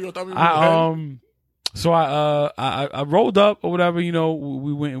 yo estaba mi mujer. So I rolled up or whatever, you know,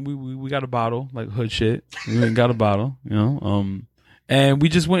 we went and we got a bottle, like hood shit. We went and got a bottle, you know, and we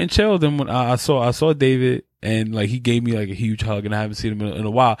just went and chilled. And when I saw David, and like he gave me like a huge hug, and I haven't seen him in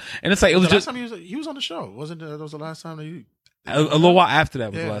a while. And it's like, it was just, last time he was on the show. Wasn't that was the last time that you? A little while after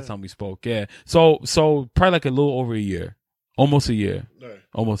that was the last time we spoke. Yeah. So probably like a little over a year, almost a year.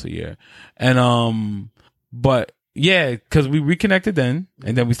 And, but yeah, cause we reconnected then,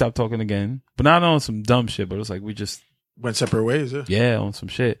 and then we stopped talking again, but not on some dumb shit, but it was like, we just went separate ways. Yeah. On some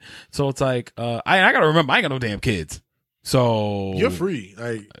shit. So it's like, I gotta remember, I ain't got no damn kids. So you're free.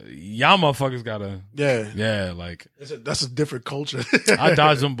 Like y'all motherfuckers gotta. Yeah. Like that's a different culture. I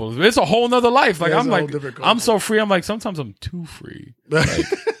dodge them bullets. It's a whole nother life. Like I'm like, I'm so free. I'm like, sometimes I'm too free. Like,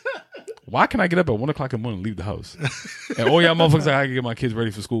 why can I get up at 1:00 in the morning and leave the house? And all y'all motherfuckers like, I can get my kids ready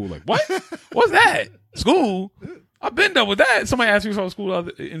for school. Like, what? What's that? School? I've been done with that. Somebody asked me if I was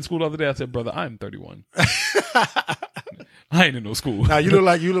in school the other day. I said, brother, I'm 31. I ain't in no school. Now you look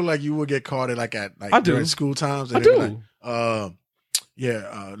like you would get caught at during school times. And I do.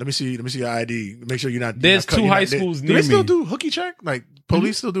 Let me see your ID. Make sure you're not. There's two high schools near me. Do they still do hooky check? Like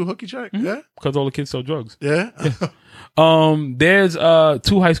police still do hooky check? Mm-hmm. Yeah, because all the kids sell drugs. Yeah. There's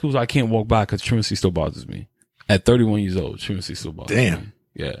two high schools I can't walk by because truancy still bothers me. At 31 years old, truancy still bothers me. Damn.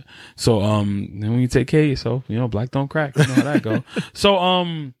 Yeah. So then when you take care of yourself, you know, black don't crack. You know how that go. So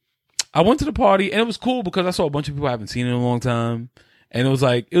I went to the party and it was cool because I saw a bunch of people I haven't seen in a long time. And it was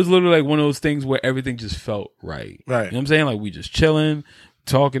literally like one of those things where everything just felt right. Right. You know what I'm saying? Like we just chilling,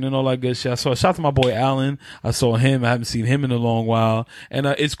 talking and all that good shit. I saw a shot to my boy Alan. I saw him. I haven't seen him in a long while. And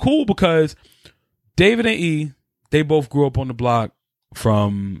it's cool because David and E, they both grew up on the block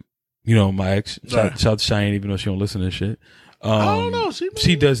from, you know, my ex. Shout out to Cheyenne, even though she don't listen to this shit. I don't know.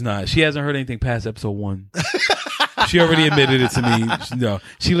 She does not. She hasn't heard anything past episode 1. She already admitted it to me.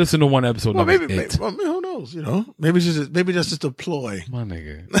 She listened to one episode. Well, maybe who knows? You know, maybe that's just a ploy. My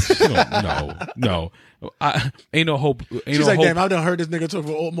nigga, no. Ain't no hope. She's like, damn, I done heard this nigga talk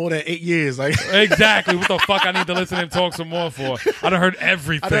for more than 8 years. Like, exactly. What the fuck? I need to listen to him talk some more for. I done heard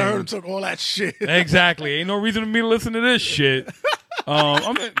everything. I done heard him talk all that shit. Exactly. Ain't no reason for me to listen to this shit.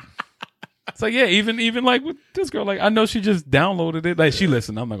 It's like, yeah, even like with this girl, like I know she just downloaded it. Like she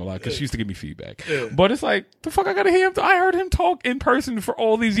listened, I'm not gonna lie, because she used to give me feedback. Yeah. But it's like, the fuck I gotta hear him. I heard him talk in person for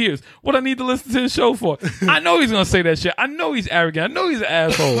all these years. What I need to listen to his show for? I know he's gonna say that shit. I know he's arrogant. I know he's an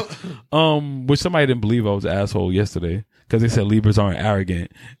asshole. Which somebody didn't believe I was an asshole yesterday because they said Libras aren't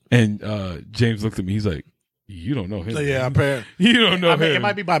arrogant. And James looked at me. He's like, you don't know him. Yeah, apparently. You don't know him. It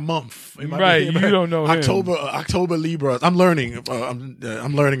might be by month. Right, you don't know him. October Libra. I'm learning.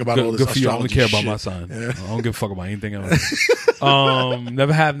 I'm learning about all this good for you. I only care about shit. my sign. Yeah. I don't give a fuck about anything else.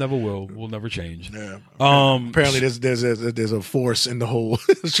 Never have, never will. Will never change. Yeah. Apparently, there's a force in the whole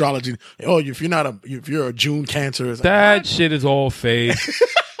astrology. Oh, if you're a June Cancer, that like, shit is all fake.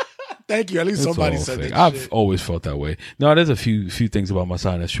 Thank you. At least somebody said that. I've always felt that way. No, there's a few things about my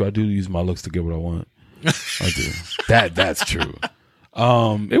sign that's true. I do use my looks to get what I want. I do. That's true.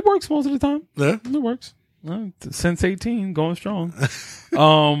 It works most of the time. Yeah, it works. Since 18, going strong.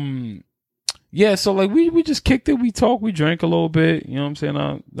 Yeah. So like we just kicked it. We talked. We drank a little bit. You know what I'm saying?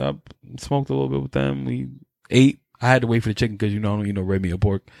 I smoked a little bit with them. We ate. I had to wait for the chicken because I don't eat no red meat or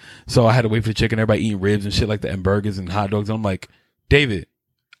pork. So I had to wait for the chicken. Everybody eating ribs and shit like that, and burgers and hot dogs. And I'm like, David,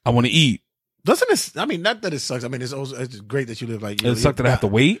 I want to eat. Doesn't it? I mean, not that it sucks. I mean, it's great that you live like. It sucks that I have to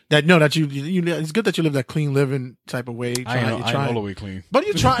wait. That you. It's good that you live that clean living type of way. I ain't all the way clean, but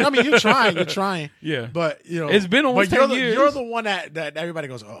you're trying. I mean, you're trying. You're trying. Yeah, but you know, it's been almost 10 years. You're the one that everybody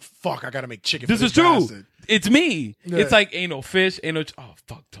goes, oh fuck, I gotta make chicken. This is true. Bastard. It's me. Yeah. It's like ain't no fish, ain't no. Oh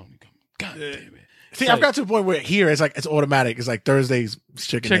fuck, Tony, God damn it. See, I've got to the point where here it's like it's automatic. It's like Thursday's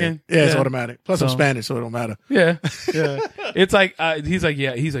chicken. Day. Yeah, it's automatic. Plus I'm Spanish, so it don't matter. Yeah. It's like he's like,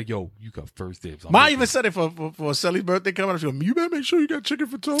 yo, you got first dibs. Ma even said it for Sally's birthday coming up. She goes, you better make sure you got chicken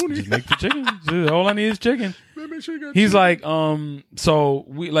for Tony. Just make the chicken. All I need is chicken. Make sure you got He's chicken. like, so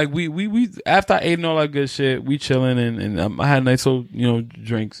we after I ate and all that good shit, we chilling and I had nice little,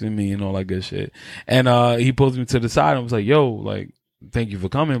 drinks in me and all that good shit. And he pulls me to the side and was like, yo, like, thank you for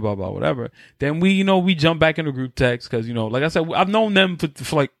coming, blah, blah, whatever. Then we jump back in the group text because, like I said, I've known them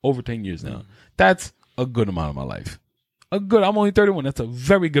for like over 10 years now. That's a good amount of my life. I'm only 31. That's a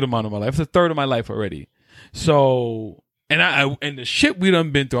very good amount of my life. It's a third of my life already. So, and the shit we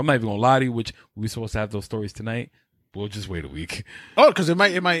done been through, I'm not even gonna lie to you, which we're supposed to have those stories tonight. We'll just wait a week. Oh, because it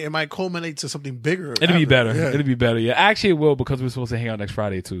might culminate to something bigger. It'll be better. Yeah. It'll be better. Yeah, actually it will because we're supposed to hang out next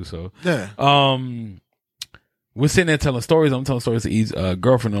Friday too. So yeah. We're sitting there telling stories. I'm telling stories to E's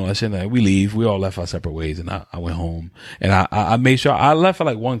girlfriend and all that shit. And we leave. We all left our separate ways, and I went home. And I made sure I left at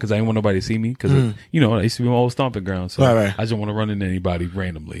like 1 because I didn't want nobody to see me because I used to be my old stomping ground. So right. I just want to run into anybody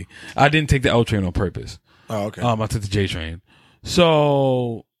randomly. I didn't take the L train on purpose. Oh, okay. I took the J train.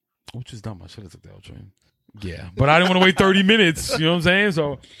 So, which is dumb. I should have took the L train. Yeah, but I didn't want to wait 30 minutes. You know what I'm saying?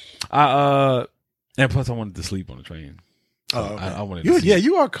 So, and plus I wanted to sleep on the train. So oh, okay. I wanted to sleep. Yeah,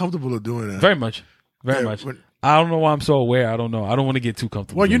 you are comfortable of doing that. Very much. Very much. I don't know why I'm so aware. I don't know. I don't want to get too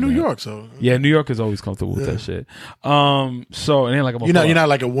comfortable. Well, you're doing New that. York, so yeah, New York is always comfortable with that shit. So and then like you're not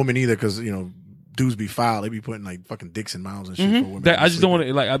like a woman either, because dudes be foul. They be putting like fucking dicks in mouths and shit for women. I just don't want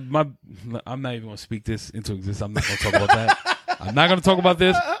to like I'm not even going to speak this into existence. I'm not going to talk about that. I'm not going to talk about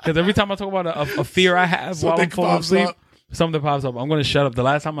this because every time I talk about a fear I have while I'm falling asleep, something pops up. I'm going to shut up. The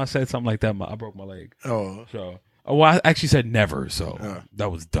last time I said something like that, I broke my leg. Oh, so I actually said never. So that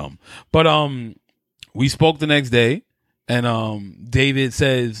was dumb. But we spoke the next day. And David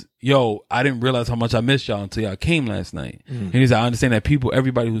says, yo, I didn't realize how much I missed y'all until y'all came last night. And he's like, I understand that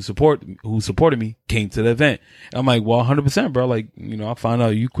everybody who supported me came to the event. And I'm like, well, 100%, bro. Like, I found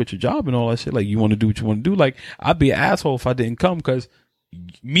out you quit your job and all that shit. Like, you want to do what you want to do. Like, I'd be an asshole if I didn't come because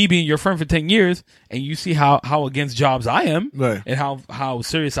me being your friend for 10 years and you see how against jobs I am right. and how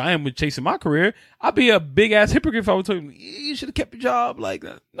serious I am with chasing my career, I'd be a big ass hypocrite if I would tell you, you should have kept your job. Like,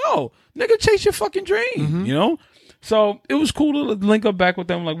 no, nigga, chase your fucking dream, So it was cool to link up back with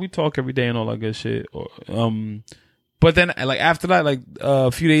them. Like we talk every day and all that good shit. But then like after that, like a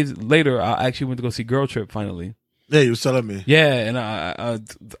few days later, I actually went to go see Girl Trip finally. Yeah, you was telling me. Yeah, and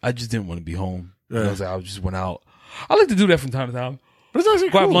I just didn't want to be home. Yeah. I just went out. I like to do that from time to time. But it's actually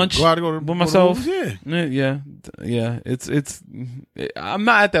go cool. have lunch with myself. Yeah. It's. I'm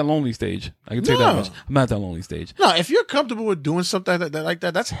not at that lonely stage. I can tell you that much. I'm not at that lonely stage. No, if you're comfortable with doing something like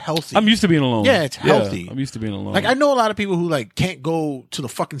that, that's healthy. I'm used to being alone. Yeah, it's healthy. I'm used to being alone. Like I know a lot of people who like can't go to the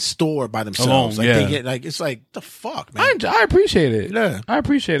fucking store by themselves. Alone, like they get like it's like the fuck, man. I appreciate it. Yeah, I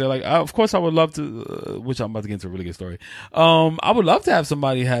appreciate it. Like of course I would love to. Which I'm about to get into a really good story. I would love to have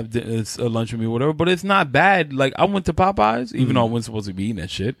somebody have lunch with me, or whatever. But it's not bad. Like I went to Popeyes, even though I wasn't supposed to be eating that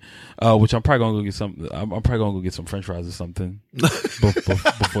shit. Which I'm probably gonna go get some. I'm probably gonna go get some French fries or something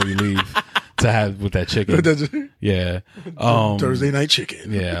before you leave to have with that chicken. Yeah, Thursday night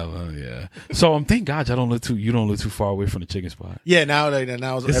chicken. Yeah. So thank God you don't live too far away from the chicken spot. Yeah, now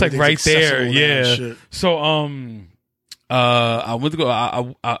it's like right there. Yeah. So I went to go.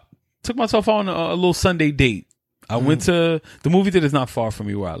 I took myself on a little Sunday date. I went to the movie theater. Is not far from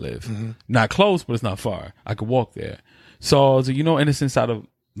me where I live. Not close, but it's not far. I could walk there. So I was like, and it's inside of.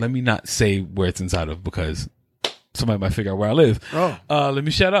 Let me not say where it's inside of because somebody might figure out where I live. Oh, let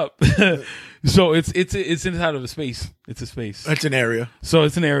me shut up. So it's inside of a space. It's a space. It's an area. So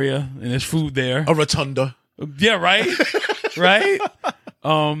it's an area, and there's food there. A rotunda. Yeah, right, right.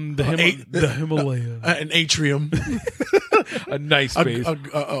 The Himalaya, an atrium, a nice space,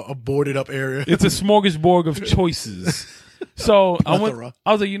 a boarded up area. It's a smorgasbord of choices. So I was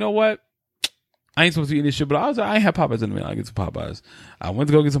like, you know what? I ain't supposed to eat this shit, but I ain't had Popeyes in a minute. I get some Popeyes. I went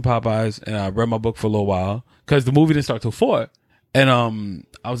to go get some Popeyes, and I read my book for a little while because the movie didn't start till 4, and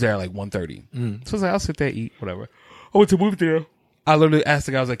I was there at like 1:30. So I was like, I'll sit there, eat, whatever. I went to the movie theater. I literally asked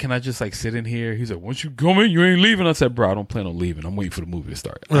the guy, I was like, can I just like sit in here? He's like, once you come in, you ain't leaving. I said, bro, I don't plan on leaving. I'm waiting for the movie to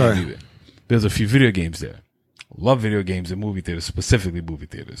start. I ain't leaving. There's a few video games there. Love video games in movie theaters, specifically movie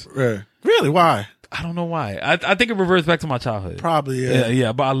theaters. Right. Really? Why? I don't know why. I think it reverts back to my childhood. Probably, yeah.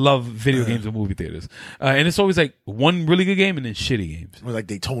 Yeah, but I love video games in movie theaters. And it's always like one really good game and then shitty games. Or like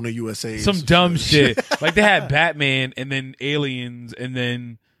Daytona USA. Some dumb shit. Like they had Batman and then Aliens and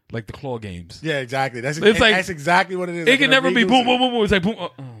then like the Claw games. Yeah, exactly. That's exactly what it is. It can never be boom, boom, boom, boom. It's like boom.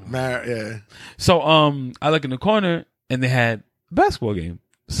 Yeah. So I look in the corner and they had a basketball game.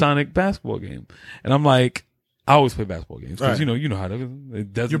 Sonic basketball game. And I'm like, I always play basketball games because Right. you know how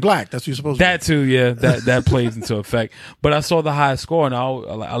it doesn't. You're black. That's what you're supposed to That too, yeah. That plays into effect. But I saw the high score, and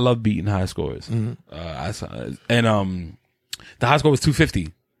I love beating high scores. Mm-hmm. The high score was 250.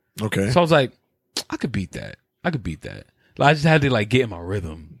 do. Okay. So I was like, I could beat that. Like, I just had to like get in my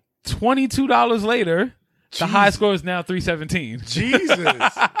rhythm. $22 later, the high score is now 317. Jesus.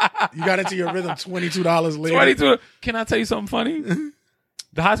 You got into your rhythm $22 later. 22. Can I tell you something funny?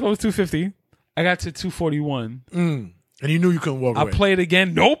 The high score was 250. I got to 241. And you knew you couldn't walk I away. played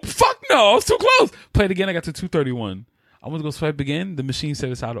again. Nope. Fuck no. I was too close. Played again. I got to 231. I went to go swipe again. The machine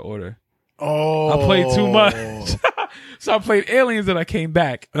said it's out of order. Oh. I played too much. So I played Aliens and I came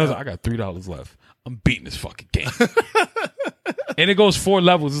back. And I was like, I got $3 left. I'm beating this fucking game. And it goes 4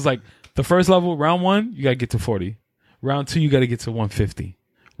 levels. It's like the first level, round 1, you got to get to 40. Round 2, you got to get to 150.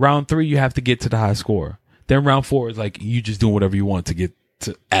 Round 3, you have to get to the high score. Then round 4 is like you just doing whatever you want to get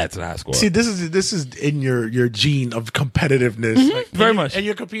to add to the high score. See, this is in your gene of competitiveness. Like, Very much. And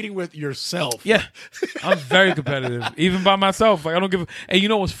you're competing with yourself. Yeah. I'm very competitive. Even by myself. Like I don't give a... And you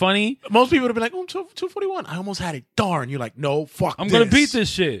know what's funny? Most people would have been like, 241. I almost had it. Darn. You're like, no, fuck I'm this. going to beat this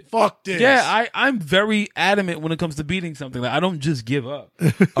shit. Fuck this. Yeah, I'm very adamant when it comes to beating something. Like I don't just give up.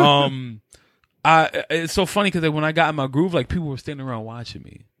 It's so funny because when I got in my groove, like people were standing around watching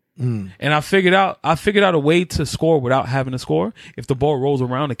me. And I figured out a way to score without having to score. If the ball rolls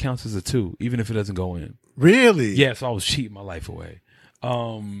around, it counts as a 2, even if it doesn't go in. Really? Yeah, so I was cheating my life away.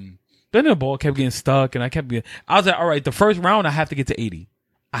 Then the ball kept getting stuck, and I was like, all right, the first round I have to get to 80.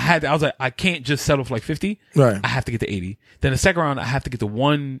 I was like, I can't just settle for like 50. Right. I have to get to 80. Then the second round I have to get to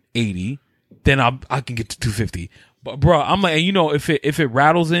 180. Then I can get to 250. But bro, I'm like, and you know, if it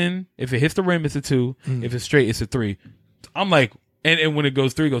rattles in, if it hits the rim, it's a 2. If it's straight, it's a 3. I'm like, and when it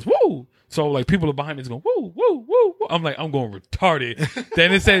goes 3, it goes woo. So like people are behind me is going woo woo woo. I'm like, I'm going retarded.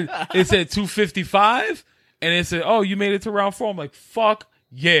 Then it said 255, and it said, oh, you made it to round 4. I'm like, fuck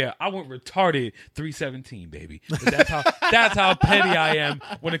yeah, I went retarded. 317, baby. But that's how petty I am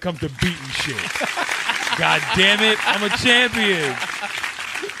when it comes to beating shit. God damn it, I'm a champion.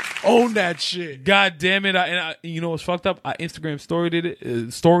 Own that shit. God damn it! You know what's fucked up? I Instagram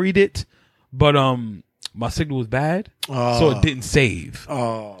storied it, but my signal was bad, so it didn't save.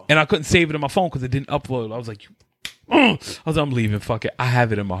 And I couldn't save it on my phone because it didn't upload. I was like, I'm leaving. Fuck it. I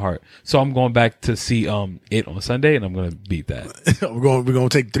have it in my heart, so I'm going back to see it on Sunday, and I'm gonna beat that. We're gonna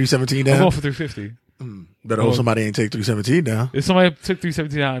take 317 down. I'm going for 350. Better hope somebody ain't take 317 down. If somebody took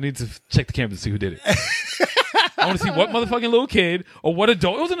 317 down, I need to check the camera to see who did it. I want to see what motherfucking little kid or what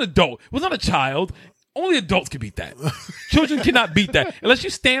adult. It was an adult. It was not a child. Only adults can beat that. Children cannot beat that unless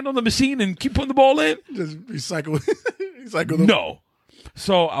you stand on the machine and keep putting the ball in. Just recycle them. No.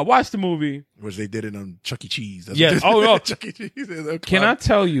 So I watched the movie. Which they did it on Chuck E. Cheese. That's Yeah. what they Oh, did. no. Chuck E. Cheese. Can I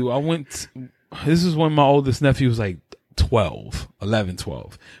tell you, this is when my oldest nephew was like 11,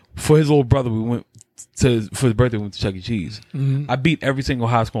 12. For his little brother, for his birthday, we went to Chuck E. Cheese. I beat every single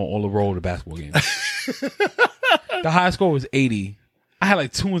high score on all the road of basketball games. The high score was 80. I had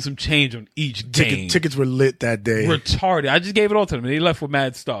like 2 and some change on each game. Tickets were lit that day. Retarded. I just gave it all to them. They left with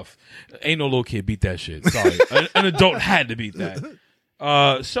mad stuff. Ain't no little kid beat that shit. Sorry. An adult had to beat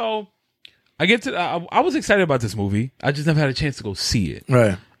that. So I get to, I was excited about this movie. I just never had a chance to go see it.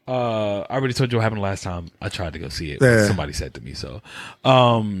 Right. I already told you what happened last time I tried to go see it. Yeah. Somebody said to me. So,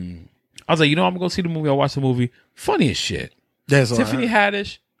 I was like, I'm going to go see the movie. I watched the movie. Funny as shit. That's all Tiffany right.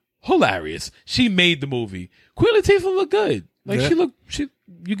 Haddish, hilarious. She made the movie. Queen Latifah looked good. Like Yeah.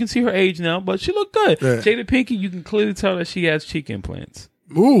 you can see her age now, but she looked good. Yeah. Jada Pinkett, you can clearly tell that she has cheek implants.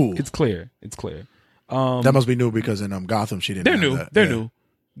 Ooh. It's clear. That must be new because in Gotham she didn't They're have new. that. They're Yeah. new.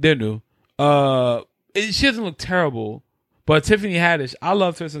 They're new. She doesn't look terrible, but Tiffany Haddish, I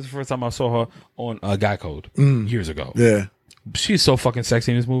loved her since the first time I saw her on Guy Code years ago. Yeah. She's so fucking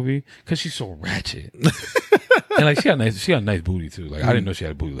sexy in this movie because she's so ratchet. And like she got a nice booty too. Like I didn't know she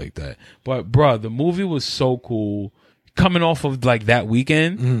had a booty like that. But bruh, the movie was so cool. Coming off of like that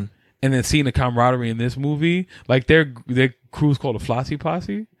weekend and then seeing the camaraderie in this movie, like their crew's called the Flossie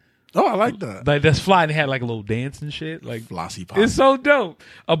Posse. Oh, I like that. Like that's fly. And they had like a little dance and shit. Like Flossie Posse. it's so dope.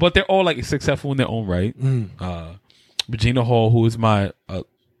 But they're all like successful in their own right. Regina Hall, who is my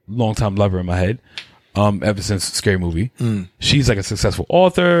longtime lover in my head, ever since Scary Movie. She's like a successful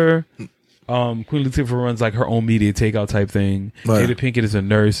author. Queen Latifah runs like her own media takeout type thing. Right. Jada Pinkett is a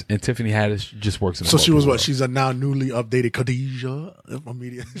nurse, and Tiffany Haddish just works in. So she was what? what? She's a now newly updated Khadijah. If my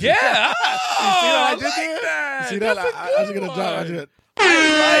media. Yeah. I I did like that? that. See that? That's a I was good gonna drop. I one. did. I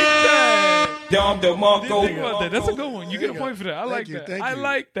like that. Dom the Monko. Think about that. That's a good one. You get a point for that. I like you, that. thank I you.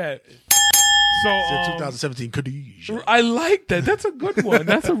 like that. So It's 2017 Khadijah. I like that. That's a good one.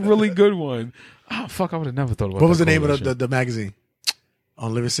 That's a really good one. Oh fuck! I would have never thought about. What was the that name of correlation. the magazine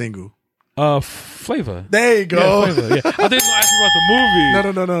on Living Single? Flavor. There you go. Yeah, Flavor. Yeah. I think you asked about the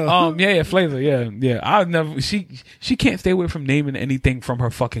movie. No. Yeah, Flavor. Yeah. I never. She can't stay away from naming anything from her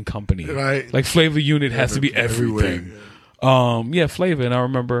fucking company. Right. Like Flavor Unit has to be Everywhere. everything. Flavor, and I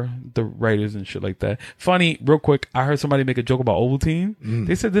remember the writers and shit like that. Funny, real quick, I heard somebody make a joke about Ovaltine.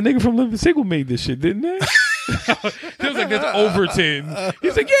 They said the nigga from Living Single made this shit, didn't they? He was like, that's Overton.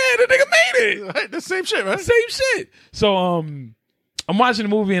 He's like, yeah, the nigga made it. Right, the same shit, right? Same shit. So I'm watching the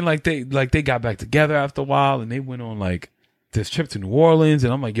movie and they got back together after a while and they went on like this trip to New Orleans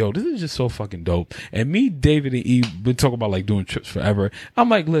and I'm like, yo, this is just so fucking dope. And me, David, and Eve been talking about like doing trips forever. I'm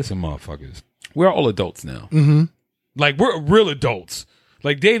like, listen, motherfuckers, we're all adults now. Mm-hmm. Like we're real adults.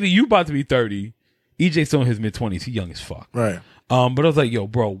 Like David, you about to be 30. EJ's still in his mid-20s. He young as fuck. Right. But I was like, yo,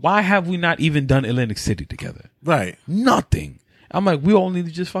 bro, why have we not even done Atlantic City together? Right. Nothing. I'm like, we all need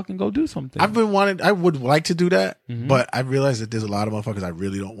to just fucking go do something. I would like to do that, but I realize that there's a lot of motherfuckers I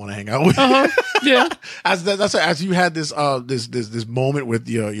really don't want to hang out with. Yeah. As you had this moment with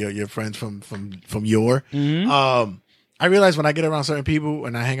your friends from Yore. I realize when I get around certain people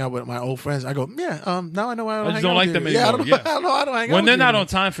and I hang out with my old friends, I go, yeah, now I know why I don't I just hang don't out like with them you. anymore. Yeah, I don't know. I don't hang out When with they're you not anymore. on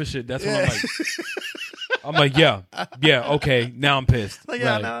time for shit, that's when I'm like, yeah, okay, now I'm pissed. Like,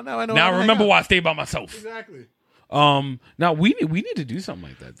 yeah, Right. now I know. Now how to I remember hang out. why I stayed by myself. Exactly. Now we need to do something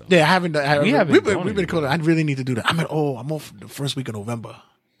like that though. Yeah, I haven't. haven't We've gone been cool. I really need to do that. I'm off the first week of November.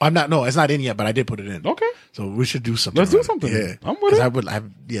 I'm not. No, it's not in yet, but I did put it in. Okay. So we should do something. Let's do around something. Yeah, I'm with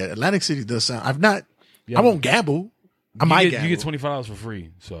it. Atlantic City does sound. I've not. Yeah. I won't gamble. I might gamble. You get $25 for free.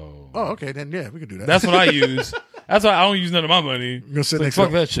 So Oh, okay. Then yeah, we can do that. that's what I use. That's why I don't use none of my money. You're gonna sit Like, next fuck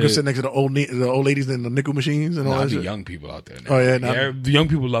to that shit. Go sit next to the old ladies in the nickel machines and all Nah, that the shit. young people out there. Now. Oh, yeah, nah. The young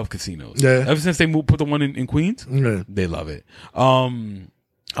people love casinos. Yeah. Ever since they put the one in Queens, Yeah. they love it.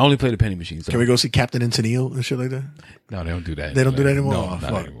 I only play the penny machines. So. Can we go see Captain and Tennille and shit like that? No, they don't do that. They don't do that anymore? No, Oh, not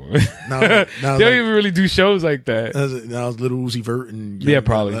fuck. anymore. Now they like- don't even really do shows like that. Now it's Little Uzi Vert and Yeah,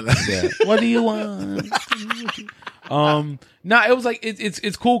 probably. Yeah. What do you want? Nah, it was like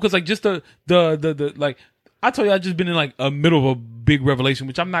it's cool because like just the like I told you I just been in like a middle of a big revelation,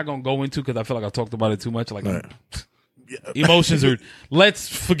 which I'm not gonna go into because I feel like I talked about it too much. Like Right. emotions are. Let's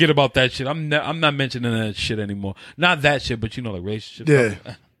forget about that shit. I'm not mentioning that shit anymore. Not that shit, but you know, like relationships.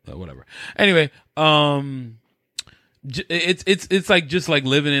 Yeah. Whatever. Anyway, it's like just like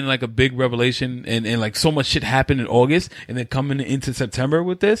living in like a big revelation and like so much shit happened in August and then coming into September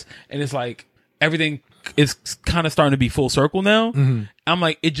with this and it's like everything is kind of starting to be full circle now. I'm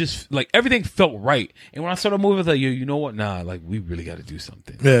like, it just like everything felt right. And when I started moving, I was like, yo, you know what? Nah, like we really got to do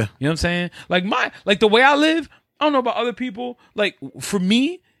something. Yeah. You know what I'm saying? Like the way I live, I don't know about other people. Like for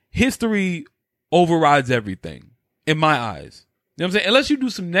me, history overrides everything in my eyes. You know what I'm saying? Unless you do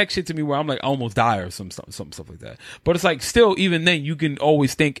some next shit to me where I'm like, I almost die or some stuff like that. But it's like still, even then, you can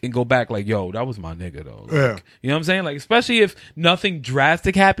always think and go back like, yo, that was my nigga though. Like, Yeah. You know what I'm saying? Like, especially if nothing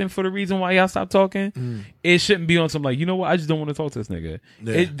drastic happened for the reason why y'all stopped talking, it shouldn't be on some like, you know what? I just don't want to talk to this nigga.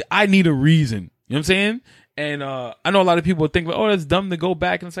 Yeah. I need a reason. You know what I'm saying? And I know a lot of people think like, oh, that's dumb to go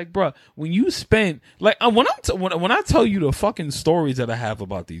back. And it's like, bruh, when you spend like when I tell you the fucking stories that I have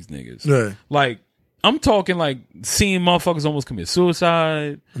about these niggas, Yeah. like I'm talking like seeing motherfuckers almost commit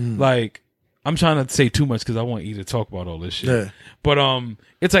suicide. Like I'm trying to say too much because I want you to talk about all this shit. Yeah. But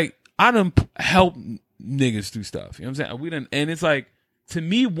it's like I done help niggas through stuff. You know what I'm saying? We done, and it's like to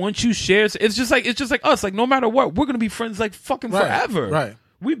me, once you share, it's just like us. Like no matter what, we're gonna be friends like fucking Right. forever. Right.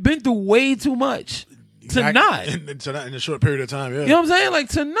 We've been through way too much to not. in a short period of time. Yeah. You know what I'm saying? Like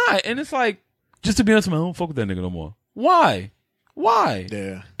to not. And it's like just to be honest, man, I don't fuck with that nigga no more. Why?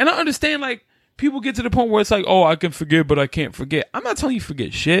 Yeah. And I understand like people get to the point where it's like, oh, I can forgive, but I can't forget. I'm not telling you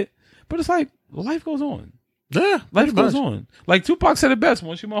forget shit, but it's like life goes on. Yeah. Life pretty goes much. on. Like Tupac said it best: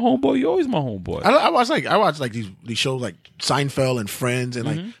 once you're my homeboy, you're always my homeboy. I watch like these shows like Seinfeld and Friends and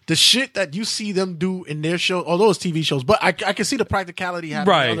like the shit that you see them do in their show, although it's TV shows, but I can see the practicality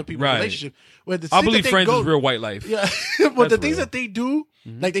happening Right, in other people's right. relationship. Where the I things believe that they Friends go- is real white life. Yeah, but the That's things real. that they do,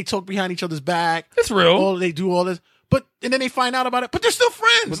 like they talk behind each other's back. It's real. All they do all this, and then they find out about it, but they're still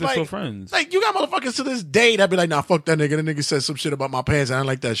friends. But they're like, still friends. Like you got motherfuckers to this day that be like, nah, fuck that nigga. The nigga said some shit about my pants. And I don't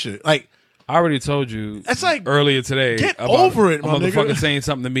like that shit. Like. I already told you That's like, earlier today. get about over it, a my nigga. motherfucker saying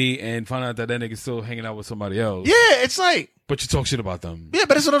something to me and find out that nigga's still hanging out with somebody else. Yeah, it's like. But you talk shit about them. Yeah,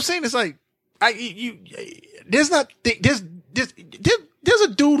 but that's what I'm saying. It's like there's a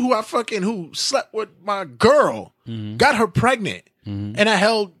dude who slept with my girl, got her pregnant, and I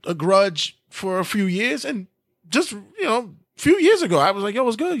held a grudge for a few years and just few years ago, I was like, "Yo,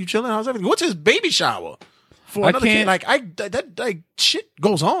 what's good? You chilling? How's everything? What's his baby shower for I another kid?" can't- Like that like shit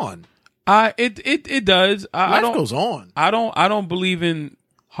goes on. It does. I Life don't goes on. I don't believe in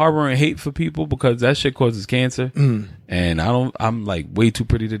harboring hate for people because that shit causes cancer. And I'm like way too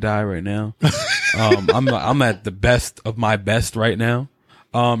pretty to die right now. I'm at the best of my best right now.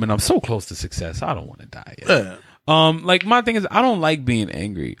 And I'm so close to success. I don't want to die yet. Yeah. Like my thing is I don't like being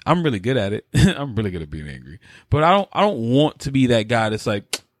angry. I'm really good at it. I'm really good at being angry. But I don't want to be that guy that's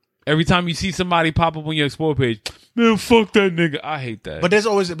like every time you see somebody pop up on your Explore page, man, fuck that nigga. I hate that. But there's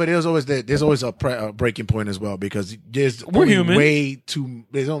always a breaking point as well because there's We're only human.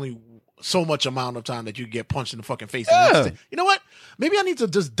 there's only so much amount of time that you get punched in the fucking face. Yeah. And that's it. You know what? Maybe I need to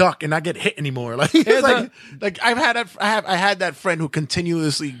just duck and not get hit anymore. Like, it's Yeah, like I had that friend who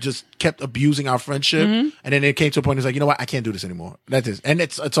continuously just kept abusing our friendship, and then it came to a point. It's like, you know what? I can't do this anymore. That's it. And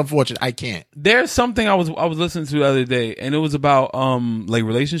it's unfortunate. I can't. There's something I was listening to the other day, and it was about like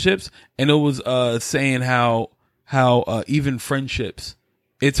relationships, and it was saying how even friendships,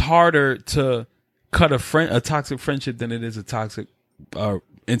 it's harder to cut a toxic friendship than it is a toxic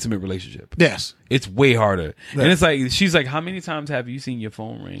intimate relationship. Yes. It's way harder. Yeah. And it's like she's like, how many times have you seen your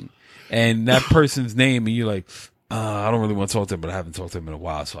phone ring and that person's name and you're like, I don't really want to talk to him, but I haven't talked to him in a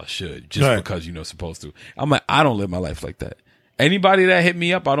while, so I should, just Right. because supposed to. I'm like, I don't live my life like that. Anybody that hit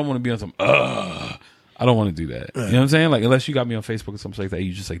me up, I don't want to be on some I don't want to do that. You know what I'm saying? Like, unless you got me on Facebook or something like that,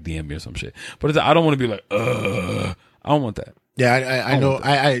 you just like DM me or some shit. But it's like, I don't want to be like, I don't want that. Yeah, I know.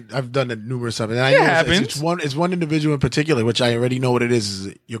 I've done it numerous times, and I It know happens. it's one individual in particular, which I already know what it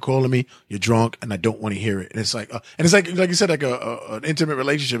is you're calling me, you're drunk, and I don't want to hear it. And it's like you said, like an intimate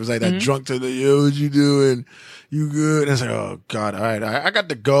relationship. It's like that drunk to the yo, what you doing? You good? And it's like, oh God, all right, I got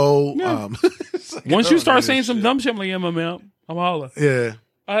to go. Yeah. It's like, Once I you don't start do saying this some shit. dumb shit, I'm like, yeah, my man, I'm holla. Yeah,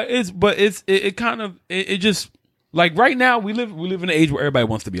 It just like right now we live in an age where everybody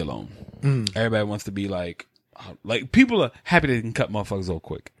wants to be alone. Everybody wants to be like people are happy they can cut motherfuckers off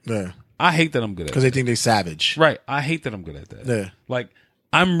quick. yeah, I hate that I'm good at because that. they think they savage. Right. I hate that I'm good at that. Yeah. Like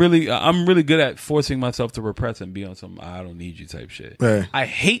I'm really good at forcing myself to repress and be on some I don't need you type shit. Yeah. I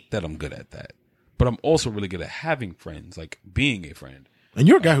hate that I'm good at that. But I'm also really good at having friends, like being a friend. And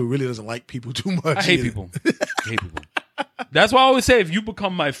you're a guy who really doesn't like people too much. I hate either. people. I hate people. That's why I always say if you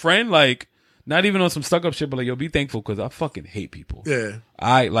become my friend, like not even on some stuck up shit, but like yo, be thankful because I fucking hate people. Yeah.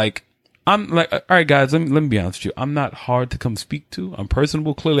 I'm like, all right, guys, let me be honest with you. I'm not hard to come speak to. I'm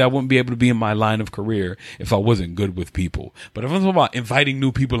personable. Clearly, I wouldn't be able to be in my line of career if I wasn't good with people. But if I'm talking about inviting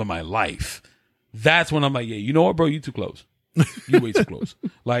new people in my life, that's when I'm like, yeah, you know what, bro? You too close. You way too close.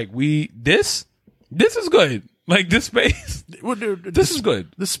 Like this is good. Like this space, this is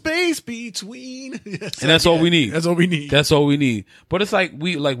good. The space between, And that's all we need. That's all we need. That's all we need. But it's like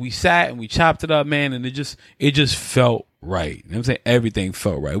we sat and we chopped it up, man, and it just felt right. You know what I'm saying? Everything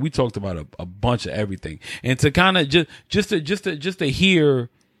felt right. We talked about a bunch of everything. And to kind of just to hear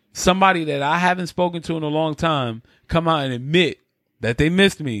somebody that I haven't spoken to in a long time come out and admit that they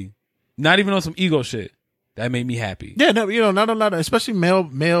missed me, not even on some ego shit, that made me happy. Yeah, no, not a lot of, especially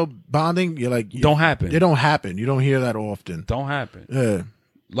male bonding. You're like, Don't happen. It don't happen. You don't hear that often. Don't happen. Yeah.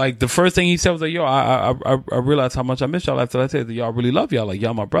 Like the first thing he said was like, yo, I realized how much I miss y'all after I said that y'all really love y'all. Like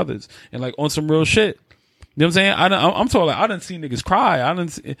y'all my brothers. And like on some real shit. You know what I'm saying? I'm talking like I didn't see niggas cry. I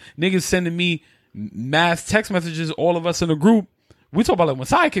didn't see niggas sending me mass text messages, all of us in a group. We talk about like when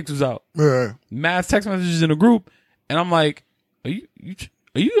Sidekicks was out. Yeah. Mass text messages in a group. And I'm like, are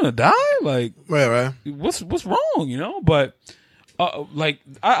you gonna die? Like Right. what's wrong, you know? But like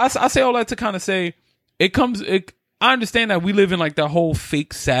I say all that to kind of say I understand that we live in like that whole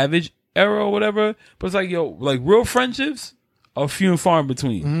fake savage era or whatever, but it's like, yo, like real friendships are few and far in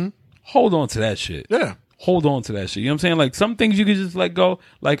between. Mm-hmm. Hold on to that shit. Yeah. Hold on to that shit. You know what I'm saying? Like some things you can just let go.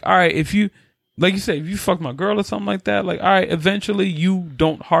 Like, all right, if you, like you said, if you fuck my girl or something like that, like, all right, eventually you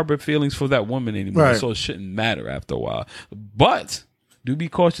don't harbor feelings for that woman anymore. Right. So it shouldn't matter after a while. But do be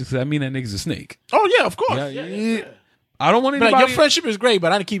cautious because I mean that nigga's a snake. Oh yeah, of course. Yeah. I don't want But anybody. like, your friendship is great,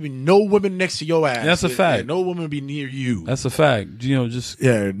 but I ain't keeping no women next to your ass. That's a fact. No woman be near you. That's a fact. You know, just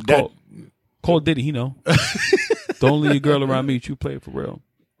Yeah. call Diddy. He know. Don't leave your girl around me. You play it for real.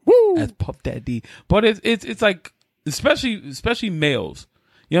 Woo. That's Puff Daddy. But it's like especially males.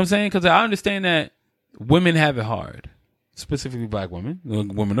 You know what I'm saying? Because I understand that women have it hard, specifically black women,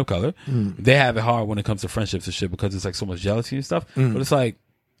 women of color. They have it hard when it comes to friendships and shit because it's like so much jealousy and stuff. But it's like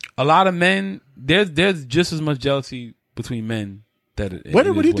a lot of men. There's just as much jealousy between men. What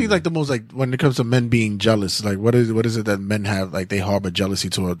do you think? Like the most, like when it comes to men being jealous, like what is it that men have? Like they harbor jealousy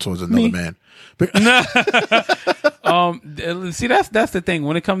towards another man. See, that's the thing.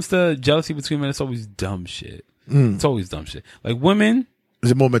 When it comes to jealousy between men, it's always dumb shit. It's always dumb shit. Like women,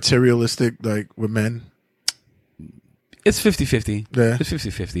 Is it more materialistic, like with men? it's 50-50. Yeah. It's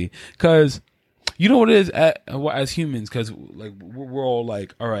 50-50. Because you know what it is as humans, because like we're all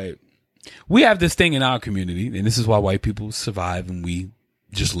like, all right, we have this thing in our community, and this is why white people survive and we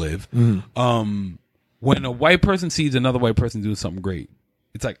just live. When a white person sees another white person doing something great,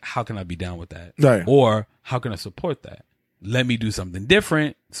 it's like, how can I be down with that? Right. Or how can I support that? Let me do something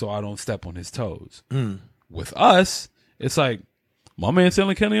different so I don't step on his toes. With us, it's like, my man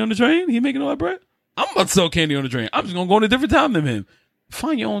selling candy on the train, he making all that bread. I'm about to sell candy on the train. I'm just gonna go in a different time than him.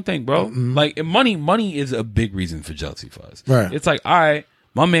 Find your own thing, bro. Like, and money is a big reason for jealousy for us. Right. It's like, all right,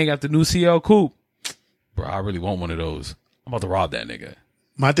 my man got the new CL coupe. Bro, I really want one of those. I'm about to rob that nigga.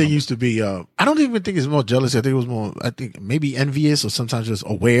 My thing used to be, I don't even think it's more jealousy. I think it was more, maybe envious or sometimes just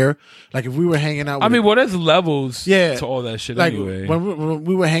aware. Like if we were hanging out with Well, there's levels Yeah. to all that shit like anyway. when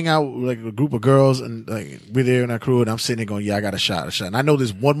we were hanging out with like a group of girls and like we're there in our crew and I'm sitting there going, yeah, I got a shot. And I know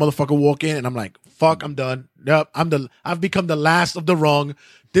this one motherfucker walk in and I'm like, fuck, I'm done. Yep, I've become the last of the rung.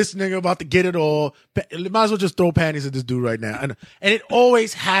 This nigga about to get it all. Might as well just throw panties at this dude right now. And it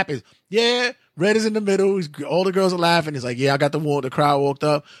always happens. Yeah, Red is in the middle. All the girls are laughing. He's like, yeah, I got the crowd walked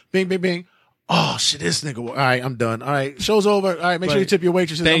up. Bing, bing, bing. Oh, shit, this nigga. All right, I'm done. All right, show's over. All right, make sure you tip your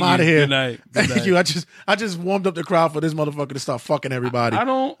waitresses. I'm out of here. Good night. Thank you. I just warmed up the crowd for this motherfucker to start fucking everybody. I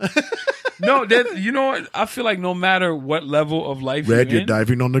don't. No, you know what? I feel like no matter what level of life Red, you're you're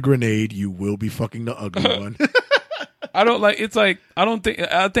diving on the grenade. You will be fucking the ugly one. I don't like. It's like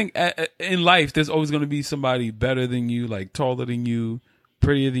I think in life there's always going to be somebody better than you, like taller than you,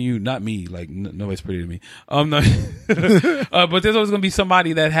 prettier than you. Not me. Like nobody's prettier than me. No. But there's always going to be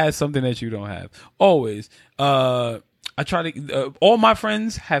somebody that has something that you don't have. Always. I try to. All my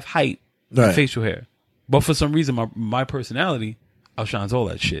friends have height, and facial hair, but for some reason my personality outshines all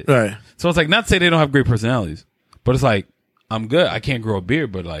that shit. Right. So it's like, not to say they don't have great personalities, but it's like, I'm good. I can't grow a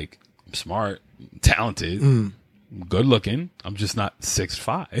beard, but like I'm smart, talented. Good looking. I'm just not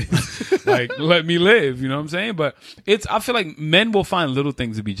 6'5". Like, let me live. You know what I'm saying? But I feel like men will find little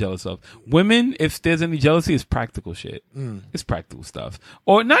things to be jealous of. Women, if there's any jealousy, it's practical shit. It's practical stuff.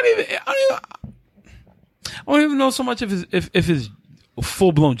 Or not even. I don't even know so much if it's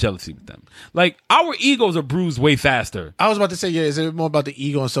full blown jealousy with them. Like, our egos are bruised way faster. I was about to say, yeah, is it more about the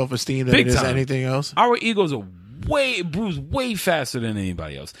ego and self esteem than Big it is time. anything else? Our egos are bruised way faster than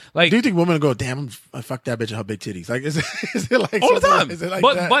anybody else. Like, Do you think women go, damn, I fucked that bitch and her big titties? Like, is it like all the time? Is it like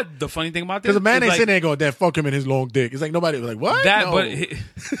but that? but the funny thing about this, Because a man is ain't like, sitting there going, damn, fuck him and his long dick. It's like nobody was like, what? that, No.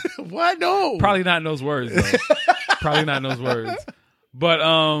 but What? No. probably not in those words though. Probably not in those words. But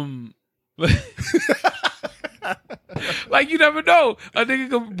like, you never know. A nigga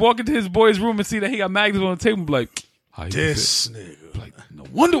can walk into his boy's room and see that he got magazines on the table and be like, how you This fit? nigga. Like, no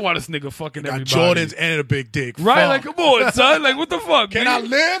wonder why this nigga fucking Got everybody. Jordans and a big dick. Right? Fuck. Like, come on, son. Like, what the fuck? Can man? I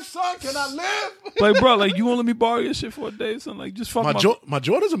live, son? Can I live? Like, bro, like, you won't let me borrow your shit for a day, son? Like, just fuck My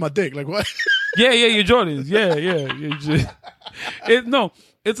Jordans or my dick? Like, what? Yeah, your Jordans. Yeah. You just, no,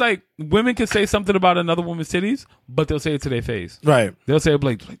 it's like women can say something about another woman's titties, but they'll say it to their face. Right. They'll say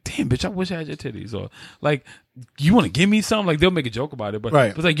like, damn, bitch, I wish I had your titties. Or like, you want to give me some? Like, they'll make a joke about it. But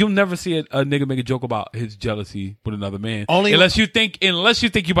Right. it's like, you'll never see a nigga make a joke about his jealousy with another man. Only- unless you think you're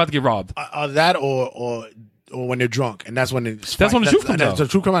about to get robbed. That or when they're drunk, and that's when it's That's when the truth comes out. The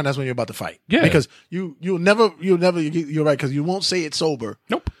truth comes out. That's when you're about to fight. Yeah. Because you'll never. You're right. Because you won't say it sober.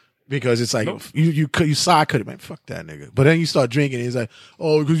 Nope. Because it's like Nope. you side cut it, man. Fuck that nigga. But then you start drinking, and it's like,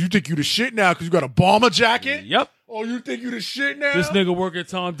 oh, because you think you the shit now because you got a bomber jacket. Yep. Oh, you think you the shit now? This nigga work at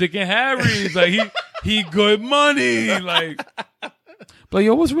Tom, Dick, and Harry's. Like, he good money. Like, but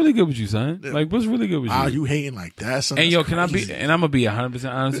yo, what's really good with you, son? Like, what's really good with you? You hating like that? Son? And That's yo, can crazy. I be? And I'm gonna be 100%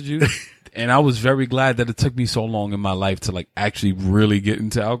 honest with you. And I was very glad that it took me so long in my life to like actually really get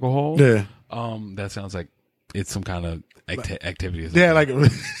into alcohol. Yeah. That sounds like it's some kind of activity. Or Yeah, something.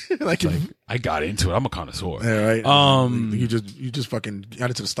 like Like, I got into it. I'm a connoisseur. yeah, right. You just fucking got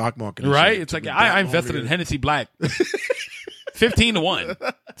into the stock market, and Right? shit. It's like I invested in Hennessy Black.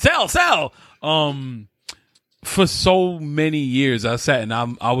 15-1. Sell. For so many years I sat and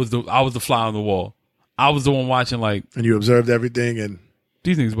I was the fly on the wall. I was the one watching like, and you observed everything, and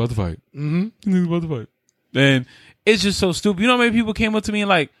these niggas about to fight. Mm-hmm. These niggas about to fight. And it's just so stupid. You know how many people came up to me and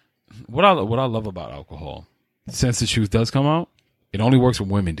like, what I love about alcohol, since the truth does come out, it only works when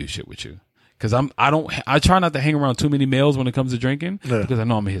women do shit with you. Cause I try not to hang around too many males when it comes to drinking because I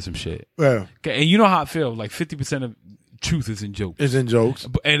know I'm gonna hear some shit. yeah, Okay, and you know how I feel. Like 50% of truth is in jokes, it's in jokes.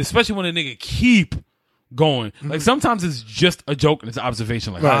 and especially when a nigga keep going. Like sometimes it's just a joke and it's an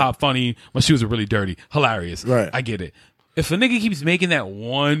observation. Like, Right. haha, funny. My shoes are really dirty. Hilarious. Right. I get it. if a nigga keeps making that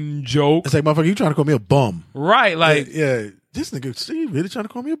one joke, It's like, motherfucker, you trying to call me a bum? right? Like, yeah, this nigga, see, really trying to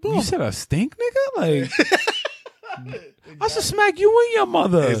call me a bum? you said I stink, nigga. Like, I should smack you and your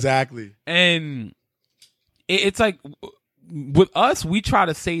mother. Exactly. And it's like with us, we try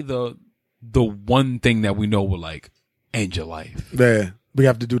to say the one thing that we know will like end your life. Yeah, we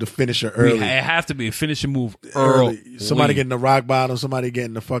have to do the finisher early. It has to be a finishing move early. Somebody getting the rock bottom, somebody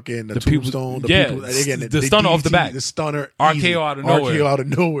getting the fucking tombstone. They getting the stunner off the back. The stunner. RKO easy. out of nowhere. RKO out of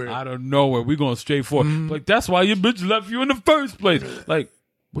nowhere. Out of nowhere. We going straight for it. Like, that's why your bitch left you in the first place. Like,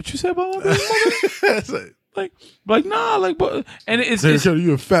 what you said about my baby mother? like, nah, like, but, and it's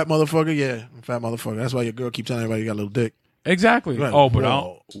you a fat motherfucker? Yeah, I'm a fat motherfucker. That's why your girl keeps telling everybody you got a little dick. Exactly. Like, oh, but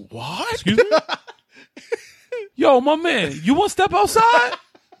what? Excuse me? Yo, my man, you want to step outside?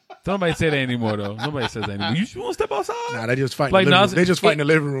 Don't nobody say that anymore, though. Nobody says that anymore. You want to step outside? Nah, they just fight. Like, They just fight in the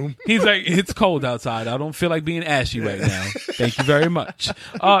living room. He's like, it's cold outside. I don't feel like being ashy right now. Thank you very much.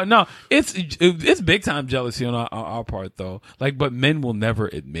 No, it's big time jealousy on our part, though. Like, but men will never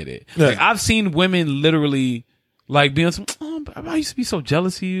admit it. Yeah. Like, I've seen women literally like being some. Oh, I used to be so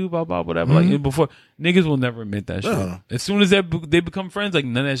jealous of you, blah blah whatever. Like before, niggas will never admit that shit. Uh-huh. As soon as they become friends, like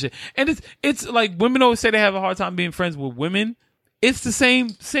none of that shit. And it's like women always say they have a hard time being friends with women. It's the same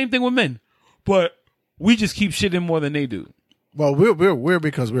thing with men, but we just keep shitting more than they do. Well, we're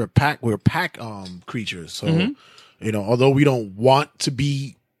because we're pack creatures. So you know, although we don't want to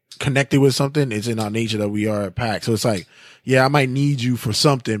be connected with something, it's in our nature that we are a pack. So it's like, yeah, I might need you for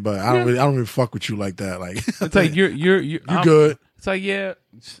something, but I don't really fuck with you like that. Like it's like you're good. It's like, yeah,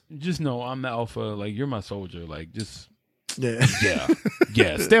 just know I'm the alpha. Like, you're my soldier. Like, just yeah.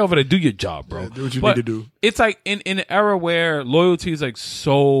 Stay over there, do your job, bro. Yeah, do what you need to do. It's like in an era where loyalty is like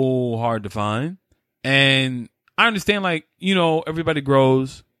so hard to find, and I understand, like, you know, everybody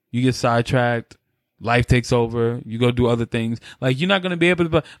grows, you get sidetracked, life takes over, you go do other things. Like, you're not gonna be able to,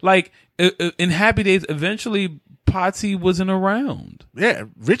 but like in Happy Days, eventually Potsy wasn't around. Yeah,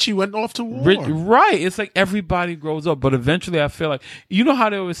 Richie went off to war. Right. It's like everybody grows up, but eventually I feel like, you know how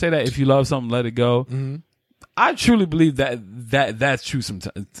they always say that if you love something, let it go. Mm-hmm. I truly believe that's true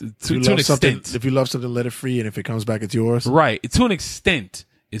sometimes to an extent. If you love something, let it free, and if it comes back, it's yours. Right. To an extent,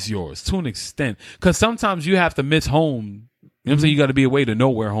 it's yours. To an extent. Because sometimes you have to miss home. You know what I'm saying? You got to be away to know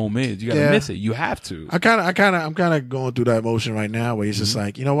where home is. You got to miss it. You have to. I'm kind of going through that emotion right now where it's just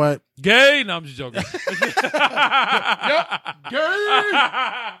like, you know what? Gay? No, I'm just joking. Gay.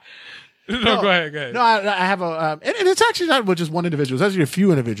 No, go ahead. No, I have a, and it's actually not with just one individual. It's actually a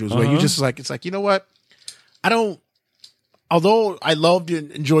few individuals where you just like, it's like, you know what? Although I love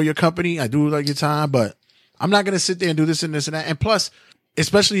to enjoy your company, I do like your time, but I'm not going to sit there and do this and this and that. And plus,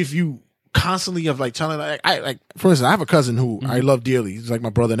 especially if you constantly have like telling, like, for instance, I have a cousin who I love dearly. He's like my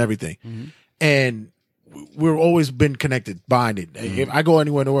brother and everything. And we've always been connected, bonded. If I go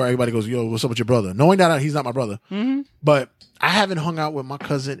anywhere in the world, everybody goes, yo, what's up with your brother? Knowing that he's not my brother. But I haven't hung out with my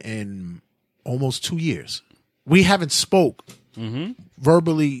cousin in almost 2 years. We haven't spoke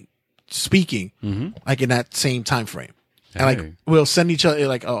verbally speaking like in that same time frame. And like we'll send each other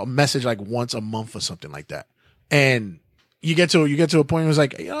like a message like once a month or something like that. And you get to a point where it's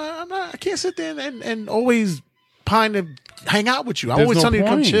like, I can't sit there and always pine to hang out with you. I always tell you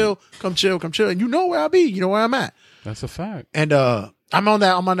to come chill. And you know where I'll be. You know where I'm at. That's a fact. And I'm on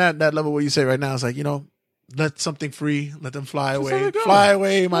that level where you say right now, it's like, you know, let something free, let them fly away. Fly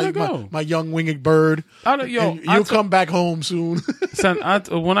away, my young winged bird. You'll come back home soon. Son,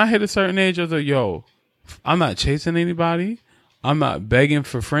 when I hit a certain age, I was like, yo, I'm not chasing anybody. I'm not begging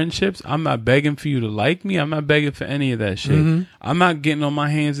for friendships. I'm not begging for you to like me. I'm not begging for any of that shit. I'm not getting on my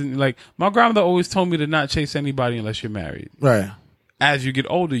hands and like my grandmother always told me to not chase anybody unless you're married. Right. As you get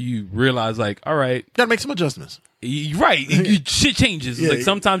older, you realize like, all right, gotta make some adjustments. Right. Shit changes. Like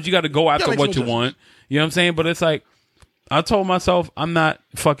sometimes you got to go after what you want. You know what I'm saying? But it's like, I told myself I'm not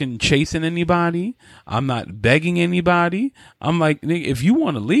fucking chasing anybody. I'm not begging anybody. I'm like, nigga, if you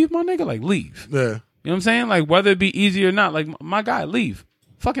want to leave, my nigga, like leave. Yeah. You know what I'm saying? Like, whether it be easy or not, like, my guy, leave.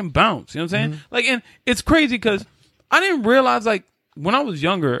 Fucking bounce. You know what I'm saying? Like, and it's crazy because I didn't realize, like, when I was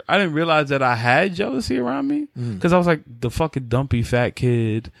younger, I didn't realize that I had jealousy around me. Because I was like the fucking dumpy fat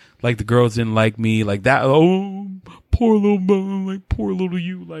kid. Like, the girls didn't like me. Like, that, oh, poor little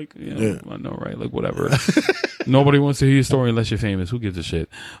you. Like, yeah. I know, right? Like, whatever. Nobody wants to hear your story unless you're famous. Who gives a shit?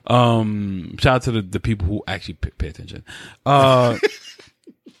 Shout out to the people who actually pay attention.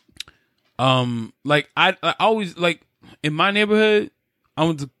 Like I always like in my neighborhood, I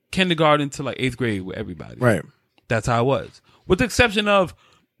went to kindergarten to like 8th grade with everybody. Right. That's how I was. With the exception of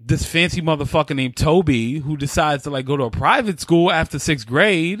this fancy motherfucker named Toby who decides to like go to a private school after 6th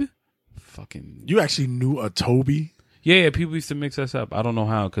grade. Fucking. You actually knew a Toby? Yeah, people used to mix us up. I don't know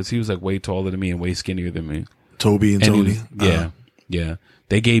how, because he was like way taller than me and way skinnier than me. Toby and Tony. Yeah.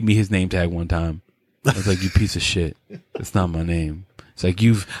 They gave me his name tag one time. I was like, you piece of shit. It's not my name. It's like,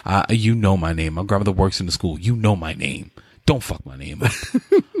 you know my name. My grandmother works in the school. You know my name. Don't fuck my name up.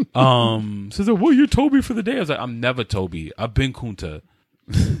 So they're, well, you're Toby for the day. I was like, I'm never Toby. I've been Kunta.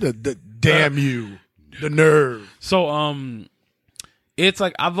 The damn you. The nerve. So, it's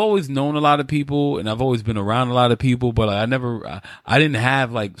like, I've always known a lot of people and I've always been around a lot of people, but like, I didn't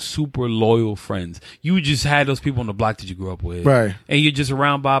have like super loyal friends. You just had those people on the block that you grew up with. Right. And you're just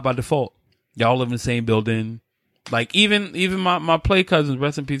around by default. Y'all live in the same building. Like even my play cousins,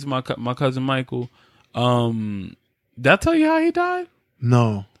 rest in peace, my cousin Michael. Did I tell you how he died?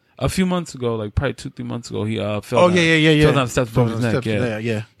 No. A few months ago, like probably 2-3 months ago, he fell. Oh down, yeah. Fell down the steps, broke his neck.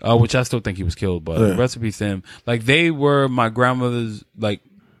 Yeah. Which I still think he was killed, but rest in peace to him. Like they were my grandmother's like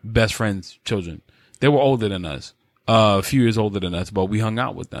best friends' children. They were older than us, a few years older than us, but we hung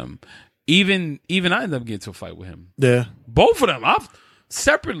out with them. Even I ended up getting into a fight with him. Yeah. Both of them.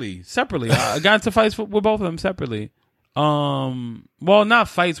 Separately. I got into fights with both of them separately. Well, not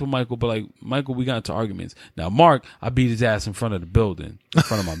fights with Michael, but like Michael, we got into arguments. Now, Mark, I beat his ass in front of my building.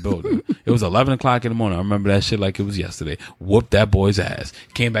 It was 11 o'clock in the morning. I remember that shit like it was yesterday. Whooped that boy's ass.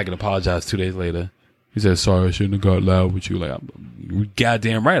 Came back and apologized 2 days later. He said, sorry, I shouldn't have got loud with you. Like, I'm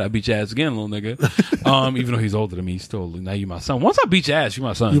goddamn right. I beat your ass again, little nigga. Even though he's older than me, he's still, now you my son. Once I beat your ass, you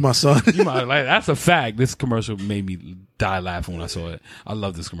my son. You my son. Like, that's a fact. This commercial made me die laughing when I saw it. I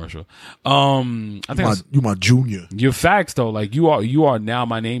love this commercial. I think you my junior. Your facts though, like you are now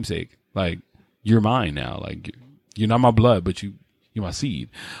my namesake. Like you're mine now. Like you're not my blood, but you're my seed.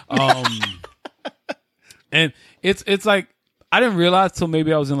 And it's like I didn't realize till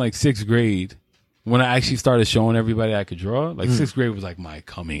maybe I was in like 6th grade when I actually started showing everybody I could draw. Like 6th grade was like my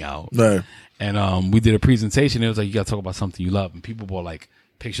coming out. Right. And we did a presentation. It was like you got to talk about something you love, and people brought like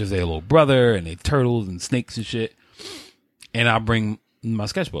pictures of their little brother and their turtles and snakes and shit. And I bring my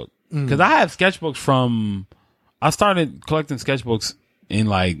sketchbook because I have sketchbooks from. I started collecting sketchbooks in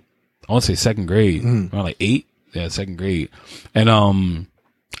like I want to say 2nd grade, around like 8. Yeah, 2nd grade, and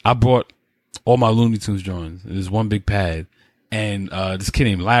I brought all my Looney Tunes drawings. There's one big pad, and this kid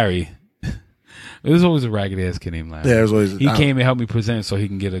named Larry. There's always a raggedy ass kid named Larry. Yeah, there's always. He came and helped me present so he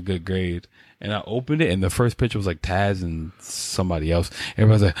can get a good grade. And I opened it, and the first picture was like Taz and somebody else.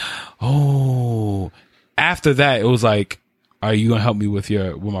 Everybody's like, "Oh." After that, it was like, "Are you gonna help me with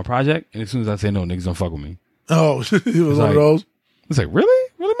my project?" And as soon as I say no, niggas don't fuck with me. Oh, it was one like, of those. It's like, really,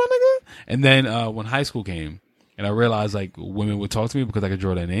 my nigga. And then when high school came, and I realized like women would talk to me because I could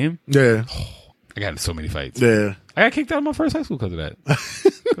draw their name. Yeah. I got in so many fights. Yeah. I got kicked out of my first high school because of that.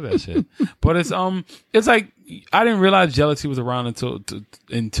 Because of that shit. But it's like I didn't realize jealousy was around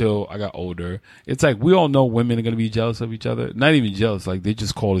until I got older. It's like we all know women are gonna be jealous of each other. Not even jealous, like they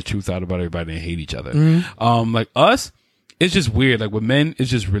just call the truth out about everybody and hate each other. Like us, it's just weird. Like with men,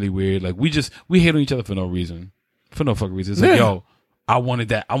 it's just really weird. Like we hate on each other for no reason. For no fucking reason. It's like, yo, I wanted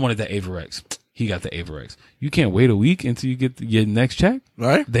that Averex. He got the Averex. You can't wait a week until you get your next check.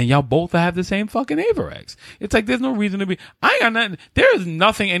 Right. Then y'all both have the same fucking Averex. It's like, there's no reason to be, I ain't got nothing. There is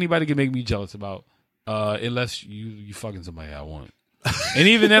nothing anybody can make me jealous about, unless you fucking somebody I want. And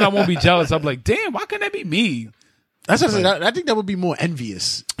even then I won't be jealous. I'm like, damn, why couldn't that be me? That's what I think that would be more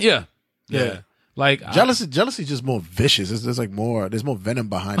envious. Yeah. Like jealousy is just more vicious. There's like there's more venom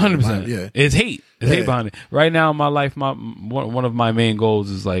behind it. 100%. Yeah. It's hate. It's hate behind it. Right now in my life, one of my main goals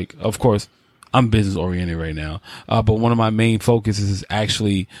is like, of course, I'm business oriented right now. But one of my main focuses is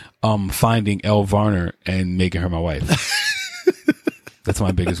actually finding Elle Varner and making her my wife. That's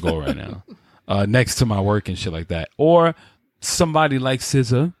my biggest goal right now. Next to my work and shit like that. Or somebody like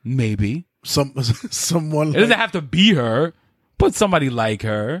SZA, maybe. Someone it doesn't have to be her, but somebody like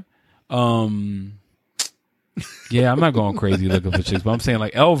her. Yeah, I'm not going crazy looking for chicks, but I'm saying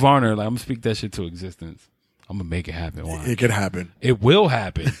like Elle Varner, like I'm gonna speak that shit to existence. I'm gonna make it happen. Why? It could happen. It will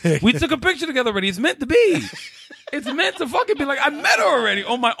happen. We took a picture together already. It's meant to be. It's meant to fucking be. Like I met her already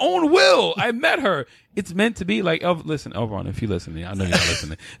on my own will. I met her. It's meant to be. Like, listen, Elle Varner, if you're listening, I know you're not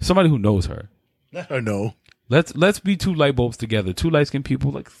listening. Somebody who knows her. Let her know. Let's be 2 light bulbs together. 2 light skinned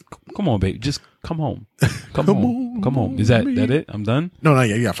people. Like, come on, babe. Just come home. Come home. Is that it? I'm done? No, not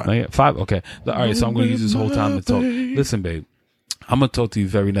yet. You got 5. Not yet? 5? Okay. All right. So I'm going to use this whole time to talk. Listen, babe. I'm going to talk to you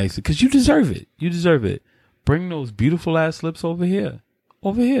very nicely because you deserve it. You deserve it. Bring those beautiful ass lips over here.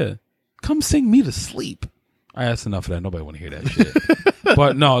 Over here. Come sing me to sleep. All right, that's enough of that. Nobody want to hear that shit.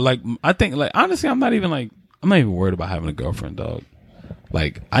 But no, like, I think, like, honestly, I'm not even worried about having a girlfriend, dog.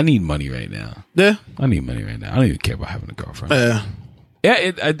 Like, I need money right now. Yeah. I need money right now. I don't even care about having a girlfriend. Yeah. Yeah,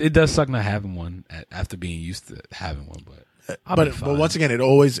 it does suck not having one after being used to having one, but But once again, it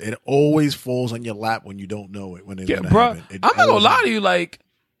always falls on your lap when you don't know it when it's gonna bro, happen. I'm not gonna lie to you. Like,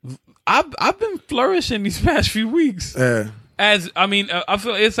 I've been flourishing these past few weeks. Yeah. As I mean, I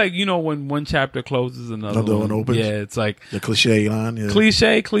feel it's like, you know, when one chapter closes, another one opens. Yeah, it's like The cliche line.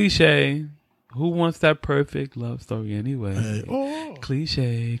 Yeah. cliche. Who wants that perfect love story anyway? Oh.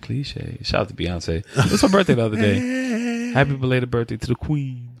 Cliche. Shout out to Beyonce. It was her birthday the other day. Happy belated birthday to the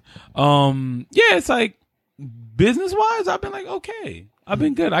queen. Yeah, it's like business wise, I've been like, okay, I've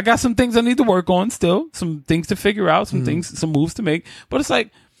been good. I got some things I need to work on still, some things to figure out, some moves to make. But it's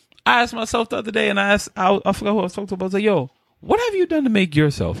like, I asked myself the other day, and I forgot who I was talking to, but I was like, yo, what have you done to make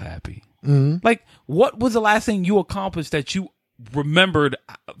yourself happy? Like, what was the last thing you accomplished that you remembered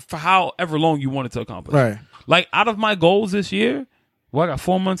for however long you wanted to accomplish? Right. Like, out of my goals this year, I got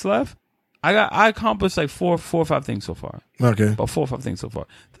 4 months left. I accomplished like four or five things so far. Okay. About 4 or 5 things so far.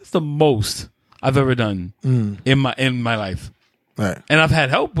 That's the most I've ever done in my life. Right. And I've had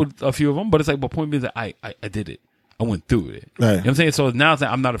help with a few of them, but it's like, the point is that I did it. I went through it. Right. You know what I'm saying? So now it's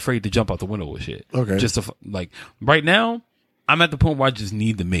like, I'm not afraid to jump out the window with shit. Okay. Just to, like, right now, I'm at the point where I just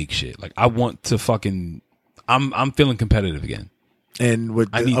need to make shit. Like, I want to fucking, I'm feeling competitive again. And with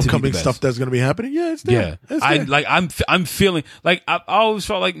I the need to be upcoming the stuff best. that's going to be happening, yeah, it's there. Yeah, It's there. I'm feeling like I always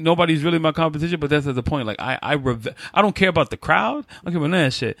felt like nobody's really my competition, but that's at the point. Like I don't care about the crowd. I don't care about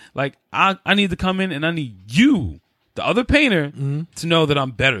that shit. Like I need to come in and I need you, the other painter, to know that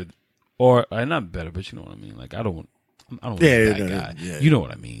I'm better, or not better, but you know what I mean. Like I don't want to be that guy. Yeah. You know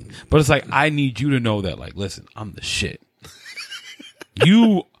what I mean. But it's like I need you to know that, like, listen, I'm the shit.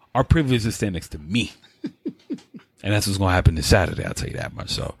 You are privileged to stand next to me. And that's what's going to happen this Saturday. I'll tell you that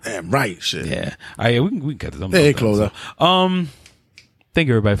much. So, Damn right, shit. yeah. All right, we can cut this. Hey, close up. Thank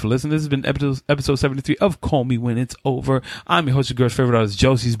you, everybody, for listening. This has been episode 73 of Call Me When It's Over. I'm your host, your girl's favorite artist,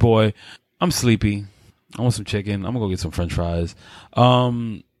 Josie's boy. I'm sleepy. I want some chicken. I'm going to go get some french fries.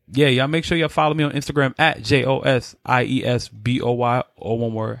 Yeah, y'all make sure y'all follow me on Instagram at JOSIESBOY, all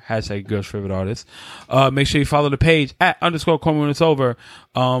one word, hashtag girl's favorite artist. Make sure you follow the page at _Call Me When It's Over.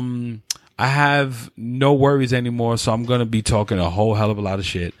 I have no worries anymore, so I'm going to be talking a whole hell of a lot of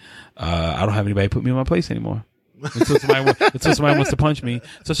shit. I don't have anybody put me in my place anymore. Until somebody wants to punch me.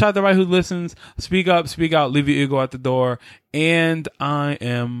 So shout out to everybody who listens. Speak up, speak out, leave your ego at the door. And I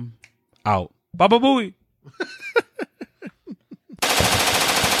am out. Baba Booey.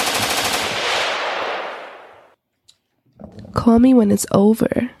 Call me when it's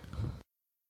over.